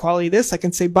 buy good quality this, I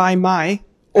can say buy my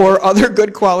or other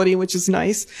good quality, which is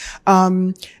nice.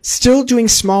 Still doing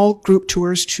small group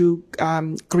tours to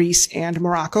Greece and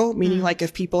Morocco, meaning like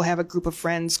if people have a group of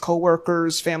friends,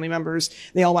 coworkers, family members,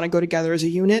 they all want to go together as a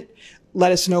unit,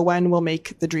 let us know when, we'll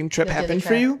make the dream trip You'll do the happen for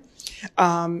trip. you.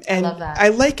 And love that. I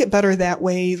like it better that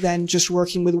way than just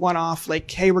working with one off,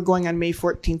 like, hey, we're going on May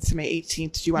 14th to May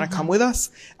 18th. Do you want to come with us?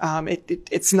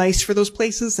 It's nice for those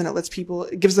places, and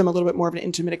it gives them a little bit more of an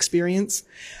intimate experience.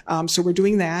 So we're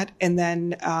doing that. And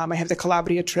then, I have the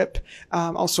Calabria trip,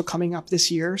 also coming up this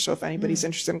year. So if anybody's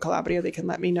interested in Calabria, they can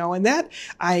let me know. And that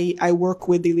I work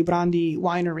with the Librandi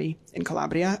winery in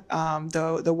Calabria.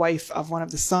 The wife of one of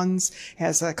the sons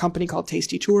has a company called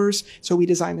Tasty Tours. So we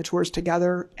design the tours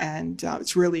together, and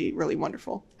it's really, really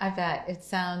wonderful. I bet. It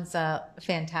sounds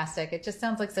fantastic. It just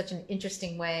sounds like such an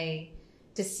interesting way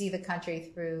to see the country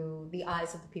through the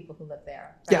eyes of the people who live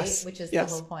there, right? Yes. Which is Yes.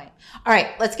 the whole point. All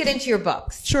right, let's get into your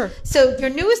books. Sure. So your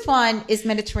newest one is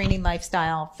Mediterranean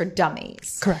Lifestyle for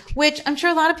Dummies. Correct. Which I'm sure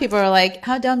a lot of people are like,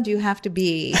 how dumb do you have to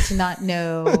be to not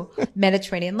know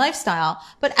Mediterranean lifestyle?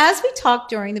 But as we talked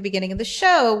during the beginning of the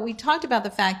show, we talked about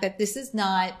the fact that this is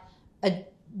not a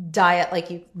diet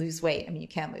like you lose weight. I mean, you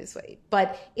can lose weight,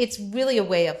 but it's really a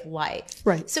way of life.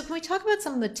 Right. So can we talk about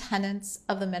some of the tenets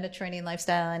of the Mediterranean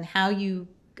lifestyle and how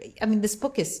this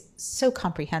book is so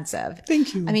comprehensive.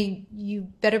 Thank you. I mean, you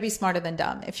better be smarter than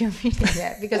dumb if you're reading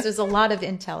it, because there's a lot of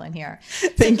intel in here.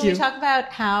 Thank Can you. we talk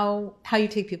about how you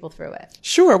take people through it?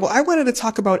 Sure. Well, I wanted to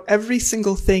talk about every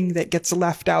single thing that gets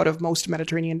left out of most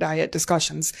Mediterranean diet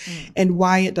discussions and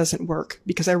why it doesn't work.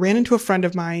 Because I ran into a friend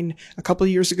of mine a couple of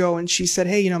years ago, and she said,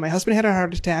 hey, my husband had a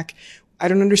heart attack. I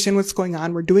don't understand what's going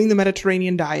on. We're doing the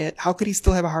Mediterranean diet. How could he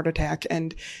still have a heart attack?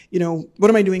 And, what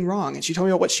am I doing wrong? And she told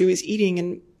me about what she was eating.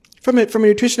 And from a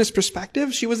nutritionist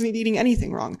perspective, she wasn't eating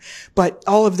anything wrong, but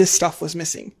all of this stuff was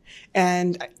missing.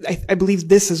 And I believe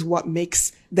this is what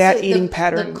makes that So eating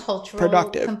pattern the cultural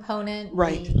productive. component,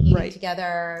 Right, the eating right.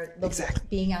 together, Exactly.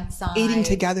 being outside. Eating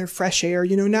together, fresh air,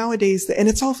 nowadays, and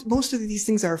it's all, most of these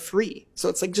things are free. So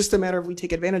it's like just a matter of we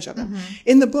take advantage of them.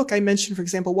 In the book, I mentioned, for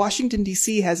example, Washington,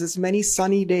 D.C. has as many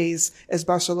sunny days as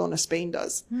Barcelona, Spain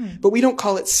does. But we don't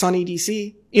call it sunny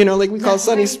D.C. Like we call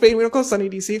sunny Spain. We don't call sunny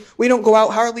D.C. We don't go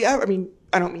out hardly ever. I mean,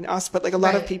 I don't mean us, but like a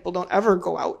lot of people don't ever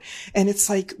go out. And it's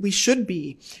like we should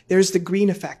be. There's the green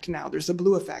effect now. There's the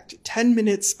blue effect. 10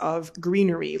 minutes of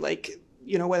greenery, like,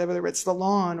 whether it's the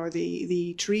lawn or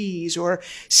the trees or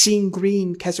seeing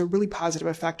green has a really positive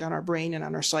effect on our brain and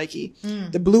on our psyche.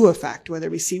 The blue effect, whether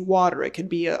we see water, it could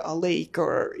be a lake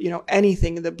or,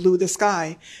 anything, the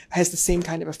sky has the same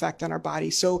kind of effect on our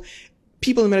body. So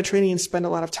people in the Mediterranean spend a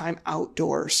lot of time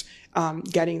outdoors,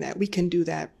 getting that. We can do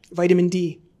that. Vitamin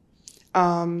D.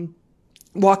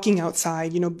 Walking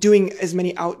outside, doing as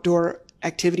many outdoor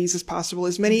activities as possible,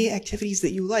 as many activities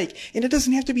that you like. And it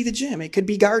doesn't have to be the gym. It could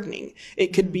be gardening.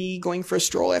 It could be going for a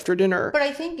stroll after dinner. But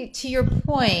I think to your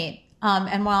point,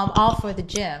 and while I'm all for the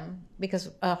gym, because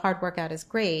a hard workout is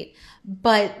great,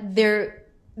 but the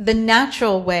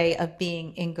natural way of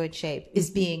being in good shape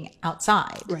is being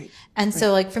outside. Right. And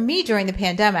so like for me during the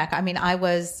pandemic, I mean, I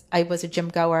was a gym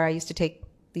goer. I used to take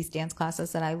these dance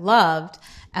classes that I loved.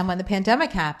 And when the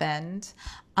pandemic happened,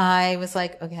 I was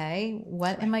like, okay,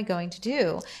 what am I going to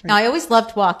do? Now, I always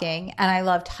loved walking and I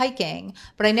loved hiking,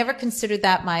 but I never considered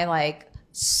that my like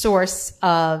source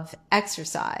of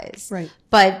exercise. Right.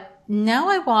 But now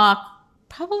I walk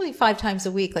probably 5 times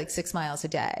a week, like 6 miles a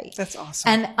day. That's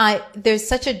awesome. And there's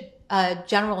such a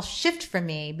general shift for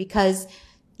me because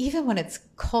even when it's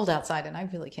cold outside, and I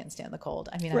really can't stand the cold.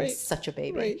 I mean, I'm such a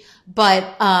baby,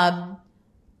 but,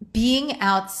 being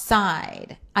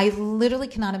outside, I literally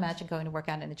cannot imagine going to work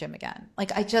out in a gym again.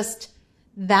 Like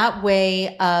that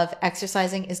way of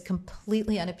exercising is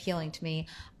completely unappealing to me.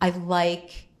 I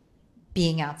like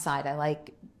being outside. I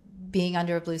like being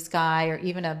under a blue sky or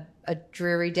even a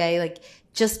dreary day, like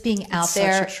just being out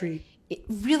there. Such a treat. It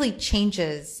really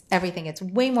changes everything. It's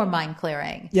way more mind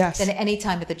clearing than any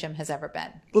time at the gym has ever been.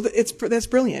 Well, that's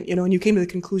brilliant, and you came to the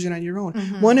conclusion on your own.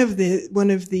 One of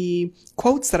the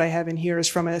quotes that I have in here is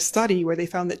from a study where they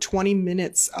found that 20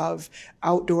 minutes of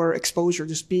outdoor exposure,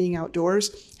 just being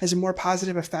outdoors, has a more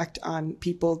positive effect on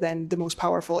people than the most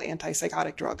powerful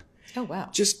antipsychotic drug. Oh, wow.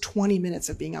 Just 20 minutes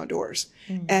of being outdoors.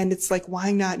 And it's like,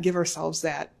 why not give ourselves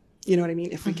that? You know what I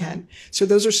mean? If we can. So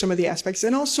those are some of the aspects.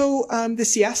 And also, the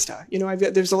siesta.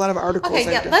 There's a lot of articles.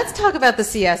 Okay, yeah, let's talk about the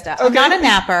siesta. Okay. I'm not a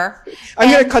napper. I'm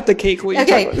going to cut the cake while you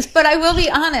talk about it. But I will be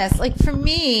honest. Like for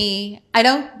me, I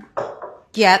don't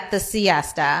get the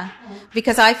siesta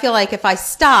because I feel like if I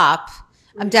stop,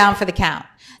 I'm down for the count.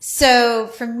 So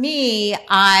for me,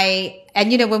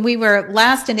 when we were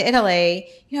last in Italy,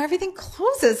 everything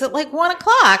closes at like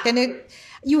 1:00 and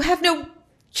you have no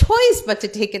choice but to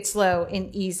take it slow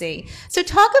and easy. So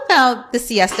talk about the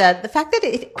siesta, the fact that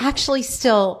it actually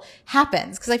still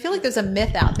happens. Because I feel like there's a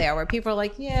myth out there where people are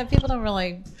like, yeah, people don't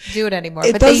really do it anymore.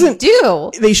 But they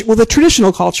do. Well, the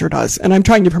traditional culture does. And I'm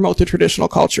trying to promote the traditional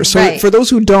culture. So for those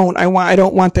who don't, I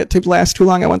don't want that to last too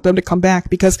long. I want them to come back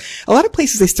because a lot of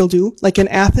places they still do. Like in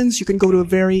Athens, you can go to a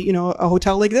very, a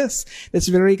hotel like this that's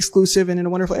very exclusive and in a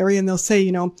wonderful area. And they'll say,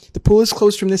 the pool is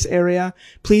closed from this area.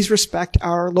 Please respect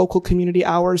our local community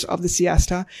hours of the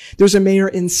siesta. There's a mayor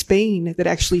in Spain that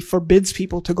actually forbids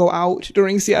people to go out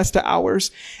during siesta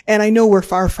hours. And I know we're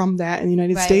far from that in the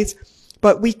United States,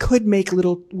 but we could make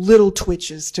little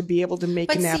twitches to be able to make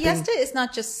napping. But siesta is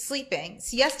not just sleeping.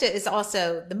 Siesta is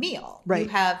also the meal. Right. You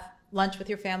have lunch with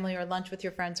your family or lunch with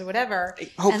your friends or whatever.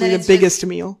 Hopefully the biggest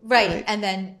meal. Right. And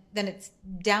then it's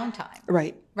downtime.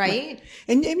 Right.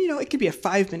 And it could be a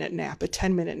 5-minute nap, a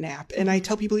 10-minute nap. And I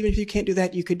tell people, even if you can't do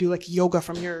that, you could do like yoga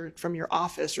from your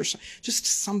office or just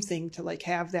something to like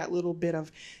have that little bit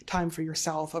of time for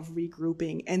yourself of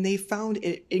regrouping. And they found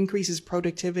it increases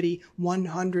productivity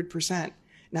 100%.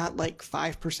 Not like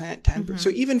 5%, 10%. So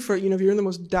even for, if you're the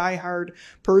most diehard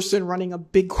person running a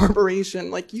big corporation,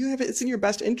 like it's in your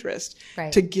best interest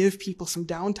to give people some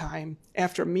downtime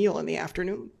after a meal in the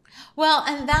afternoon. Well,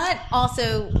 and that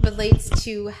also relates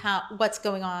to what's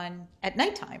going on at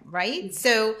nighttime, right?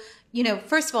 So,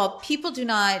 first of all, people do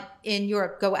not in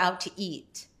Europe go out to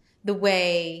eat the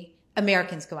way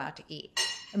Americans go out to eat.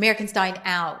 Americans dine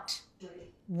out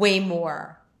way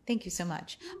more. Thank you so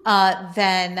much.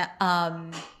 Than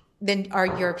our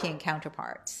European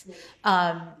counterparts.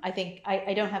 I think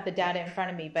I don't have the data in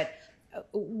front of me, but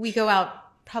we go out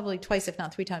probably twice, if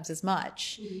not 3 times as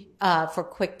much, for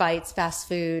quick bites, fast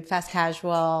food, fast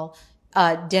casual,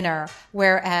 dinner,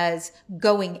 whereas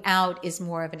going out is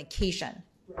more of an occasion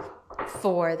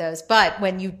for those. But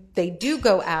when they do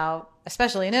go out,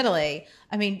 especially in Italy,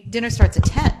 I mean, dinner starts at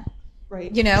 10.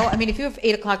 Right. You know, I mean, if you have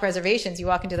 8 o'clock reservations, you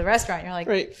walk into the restaurant, you're like,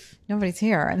 right. Nobody's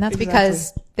here. And that's Exactly.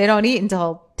 because they don't eat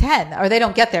until 10, or they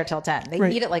don't get there till 10. They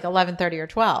Right. eat at like 11:30 or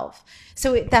 12.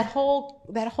 So that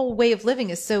whole way of living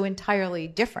is so entirely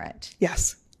different.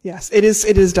 Yes. Yes, it is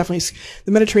definitely,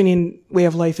 the Mediterranean way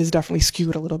of life is definitely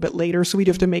skewed a little bit later. So we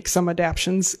do have to make some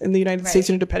adaptations in the United States,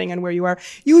 you know, depending on where you are.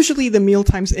 Usually the meal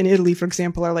times in Italy, for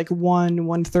example, are like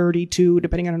 1:30, 2,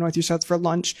 depending on north or south for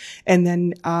lunch. And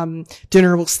then,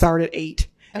 dinner will start at 8.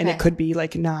 And Okay. it could be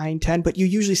like 9, 10, but you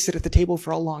usually sit at the table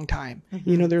for a long time.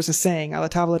 You know, there's a saying, alla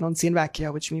tavola non si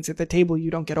invecchia, which means at the table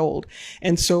you don't get old.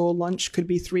 And so lunch could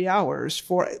be 3 hours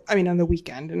on the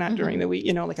weekend and not during the week,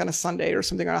 you know, like on a Sunday or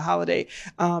something on a holiday.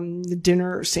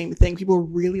 Dinner, same thing. People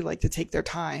really like to take their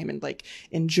time and like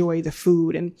enjoy the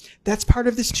food. And that's part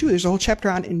of this too. There's a whole chapter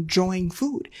on enjoying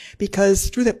food because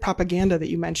through that propaganda that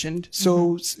you mentioned,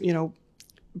 so, you know,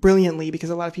 brilliantly, because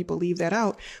a lot of people leave that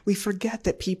out, we forget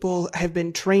that people have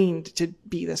been trained to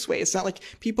be this way. It's not like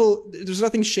there's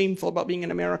nothing shameful about being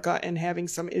in America and having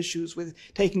some issues with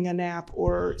taking a nap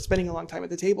or spending a long time at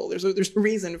the table. There's a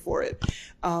reason for it.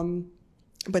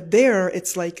 But there,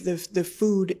 it's like the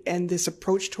food and this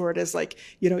approach toward it is like,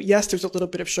 you know, yes, there's a little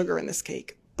bit of sugar in this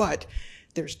cake, but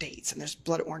there's dates and there's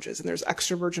blood oranges and there's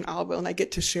extra virgin olive oil and I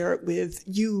get to share it with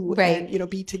you and, you know,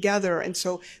 be together. And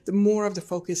so the more of the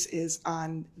focus is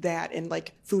on that and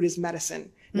like food is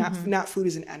medicine, not food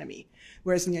is an enemy.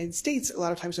 Whereas in the United States, a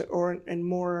lot of times, or in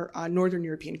more Northern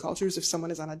European cultures, if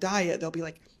someone is on a diet, they'll be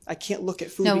like, I can't look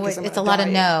at food because I'm on a diet. It's a lot of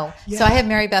no. Yeah. So I had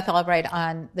Mary Beth Albright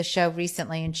on the show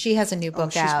recently, and she has a new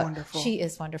book she's out. Wonderful. She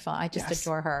is wonderful. I just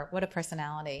adore her. What a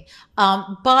personality.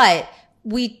 But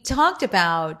we talked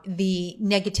about the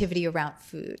negativity around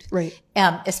food, Right.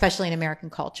 Especially in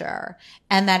American culture,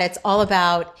 and that it's all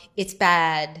about it's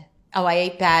bad. Oh, I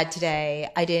ate bad today.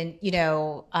 I didn't, you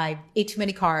know, I ate too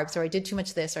many carbs, or I did too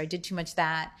much this, or I did too much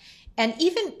that. And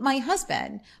even my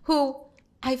husband, who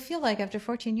I feel like after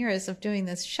 14 years of doing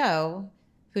this show,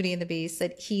 Foodie and the Beast,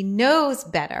 that he knows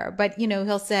better, but you know,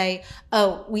 he'll say,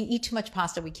 oh, we eat too much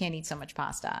pasta. We can't eat so much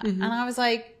pasta. And I was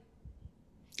like,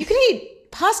 you can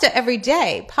eat pasta every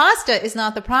day. Pasta is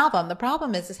not the problem. The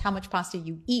problem is how much pasta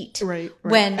you eat Right.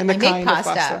 when And the I make kind of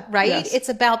pasta, right? Yes. It's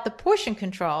about the portion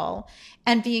control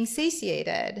and being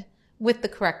satiated with the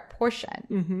correct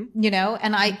portion, you know?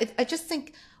 And I just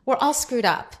think we're all screwed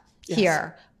up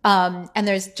here. And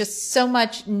there's just so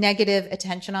much negative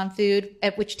attention on food,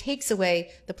 which takes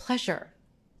away the pleasure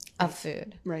of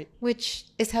food, Right. which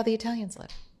is how the Italians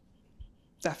live,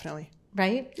 Definitely.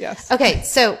 right? Yes. Okay.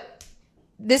 So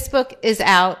this book is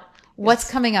out. What's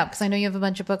coming up? Because I know you have a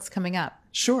bunch of books coming up.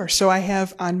 Sure. So I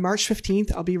have on March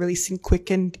 15th, I'll be releasing quick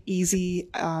and easy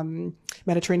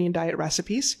Mediterranean diet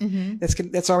recipes.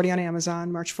 That's already on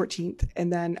Amazon, March 14th.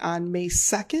 And then on May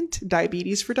 2nd,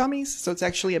 Diabetes for Dummies. So it's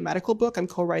actually a medical book. I'm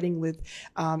co-writing with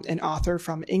an author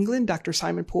from England, Dr.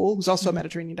 Simon Poole, who's also a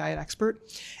Mediterranean diet expert.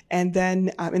 And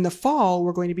then in the fall,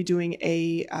 we're going to be doing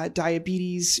a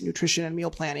diabetes, nutrition, and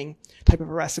meal planning type of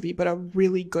a recipe, but a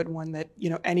really good one that, you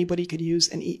know, anybody could use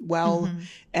and eat well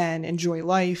and enjoy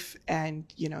life. And,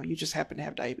 you know, you just happen to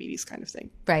have diabetes kind of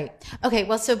thing. Right. Okay.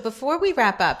 Well, so before we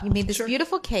wrap up, you made this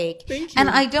beautiful cake. Thank you. And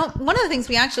one of the things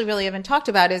we actually really haven't talked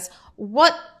about is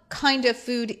what kind of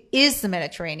food is the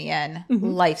Mediterranean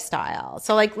lifestyle.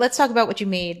 So like, let's talk about what you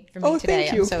made for me today.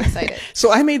 Thank you. I'm so excited.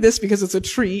 So I made this because it's a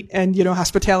treat, and you know,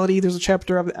 hospitality. There's a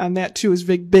chapter on that too. Is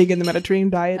big in the Mediterranean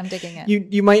diet. I'm digging it.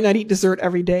 You might not eat dessert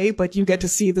every day, but you get to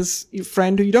see this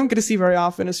friend who you don't get to see very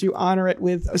often, so you honor it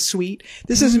with a sweet.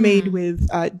 This is made with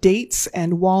dates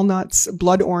and walnuts,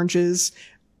 blood oranges,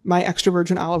 my extra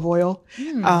virgin olive oil,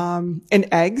 and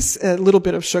eggs, a little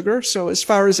bit of sugar. So as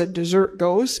far as a dessert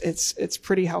goes, it's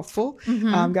pretty healthful.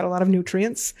 Got a lot of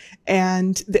nutrients,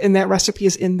 and that recipe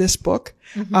is in this book.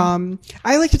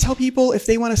 I like to tell people if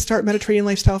they want to start Mediterranean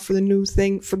lifestyle for the new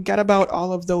thing, forget about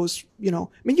all of those, you know,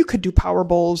 I mean, you could do power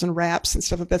bowls and wraps and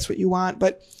stuff if that's what you want,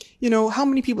 but you know, how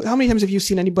many times have you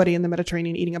seen anybody in the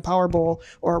Mediterranean eating a power bowl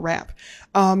or a wrap?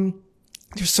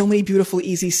 There's so many beautiful,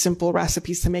 easy, simple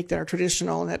recipes to make that are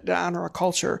traditional and that honor our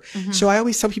culture. So I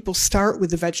always tell people start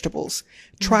with the vegetables.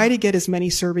 Try to get as many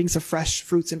servings of fresh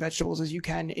fruits and vegetables as you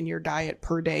can in your diet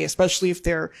per day, especially if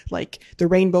they're like the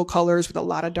rainbow colors with a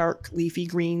lot of dark leafy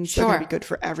greens. They're going to be good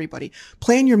for everybody.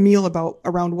 Plan your meal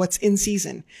around what's in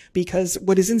season, because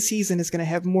what is in season is going to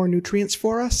have more nutrients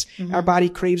for us. Our body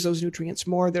craves those nutrients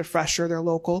more. They're fresher, they're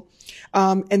local.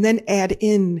 And then add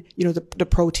in, you know, the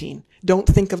protein. don't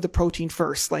think of the protein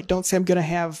first. Like, don't say I'm going to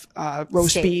have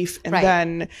roast Steak. beef and Right.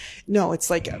 then, no, it's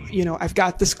like, I've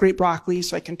got this great broccoli,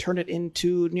 so I can turn it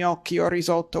into gnocchi or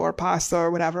risotto or pasta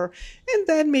or whatever. And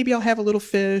then maybe I'll have a little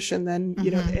fish, and then,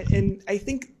 and I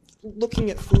think looking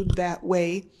at food that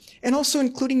way, and also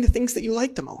including the things that you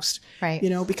like the most, Right.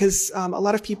 because a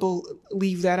lot of people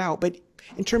leave that out. But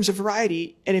in terms of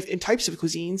variety and in types of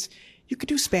cuisines, you could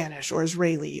do Spanish or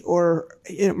Israeli or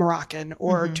Moroccan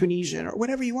or Tunisian or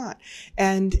whatever you want.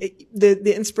 And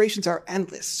the inspirations are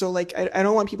endless. So like, I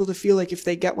don't want people to feel like if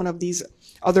they get one of these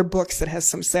other books that has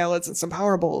some salads and some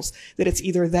power bowls, that it's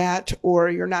either that or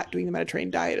you're not doing the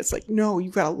Mediterranean diet. It's like, no,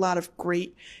 you've got a lot of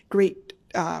great,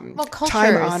 Cultures,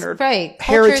 time-honored right?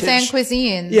 heritage. Cultures and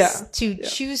cuisines to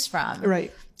choose from.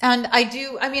 Right. And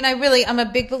I'm a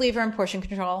big believer in portion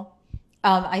control.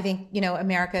 I think,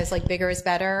 America is like bigger is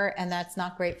better, and that's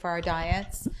not great for our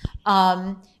diets.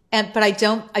 But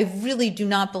I really do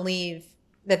not believe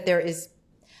that there is,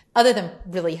 other than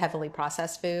really heavily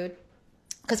processed food.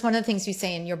 Because one of the things you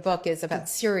say in your book is about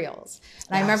cereals.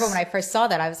 And I remember when I first saw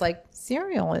that, I was like,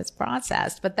 cereal is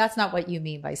processed, but that's not what you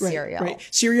mean by cereal. Right.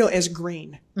 Cereal as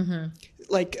grain,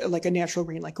 like a natural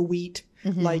grain, like wheat,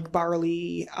 like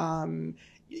barley,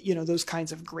 those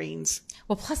kinds of grains.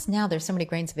 Well, plus now there's so many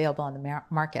grains available on the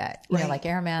market, like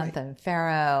Aramanth and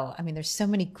farro. I mean, there's so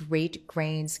many great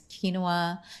grains,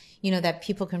 quinoa, that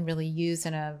people can really use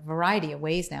in a variety of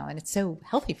ways now. And it's so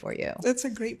healthy for you. That's a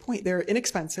great point. They're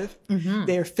inexpensive.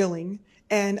 They're filling.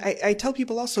 And I tell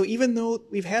people also, even though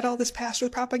we've had all this passed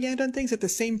with propaganda and things, at the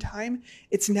same time,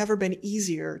 it's never been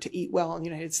easier to eat well in the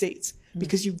United States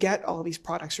because you get all these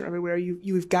products from everywhere.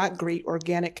 You've got great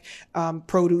organic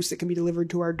produce that can be delivered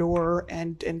to our door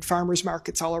and farmers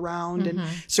markets all around. And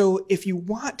so if you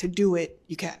want to do it,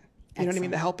 you can. You know what I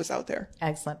mean? The help is out there.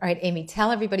 Excellent. All right, Amy,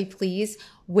 tell everybody, please,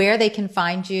 where they can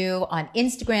find you on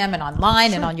Instagram and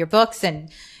online and on your books and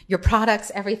your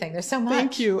products, everything. There's so much.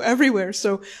 Thank you. Everywhere.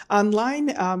 So online,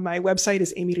 my website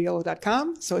is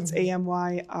amyriolo.com. So it's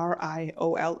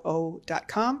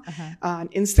AMYRIOLO.com. On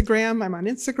Instagram, I'm on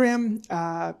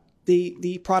Instagram.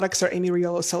 The products are Amy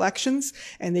Riolo Selections,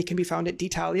 and they can be found at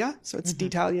Ditalia. So it's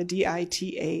Ditalia,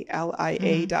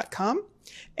 DITALIA.com.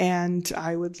 And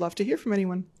I would love to hear from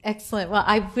anyone. Excellent. Well,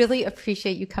 I really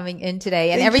appreciate you coming in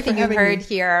today, and Thank everything you you heard me.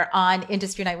 here on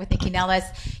Industry Night with Nikki Nellis,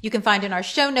 you can find in our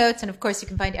show notes. And of course, you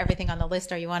can find everything on the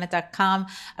list, areyouwantit.com.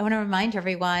 I want to remind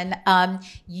everyone,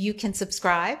 you can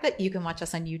subscribe. You can watch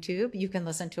us on YouTube. You can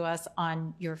listen to us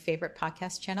on your favorite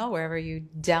podcast channel, wherever you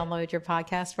download your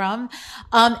podcast from.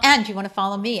 And you want to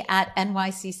follow me at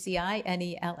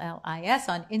NYCCINELLIS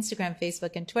on Instagram,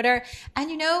 Facebook, and Twitter.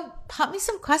 And, pop me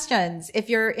some questions. If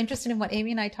you're interested in what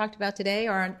Amy and I talked about today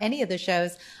or on any of the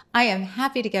shows, I am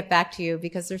happy to get back to you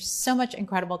because there's so much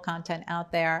incredible content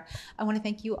out there. I want to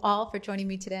thank you all for joining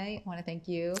me today. I want to thank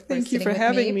you for sitting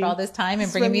with me for all this time and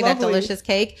bringing me that delicious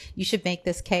cake. You should make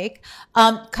this cake.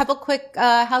 Couple quick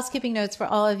housekeeping notes for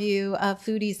all of you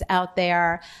foodies out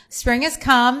there. Spring has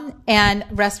come and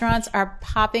restaurants are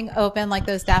popping open like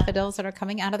those daffodils that are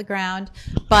coming out of the ground,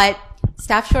 but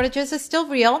staff shortages is still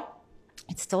real.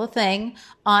 It's still a thing,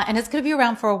 and it's going to be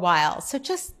around for a while. So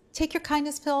just take your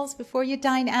kindness pills before you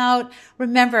dine out.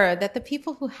 Remember that the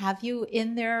people who have you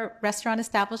in their restaurant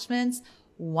establishments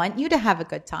want you to have a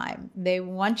good time. They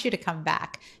want you to come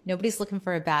back. Nobody's looking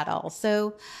for a battle.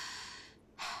 So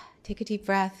take a deep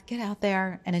breath, get out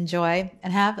there and enjoy,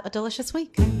 and have a delicious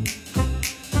week.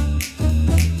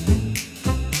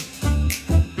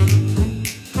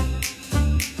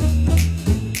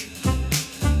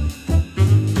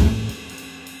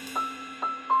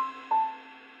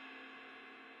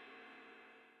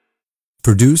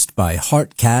 Produced by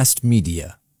Heartcast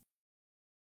Media.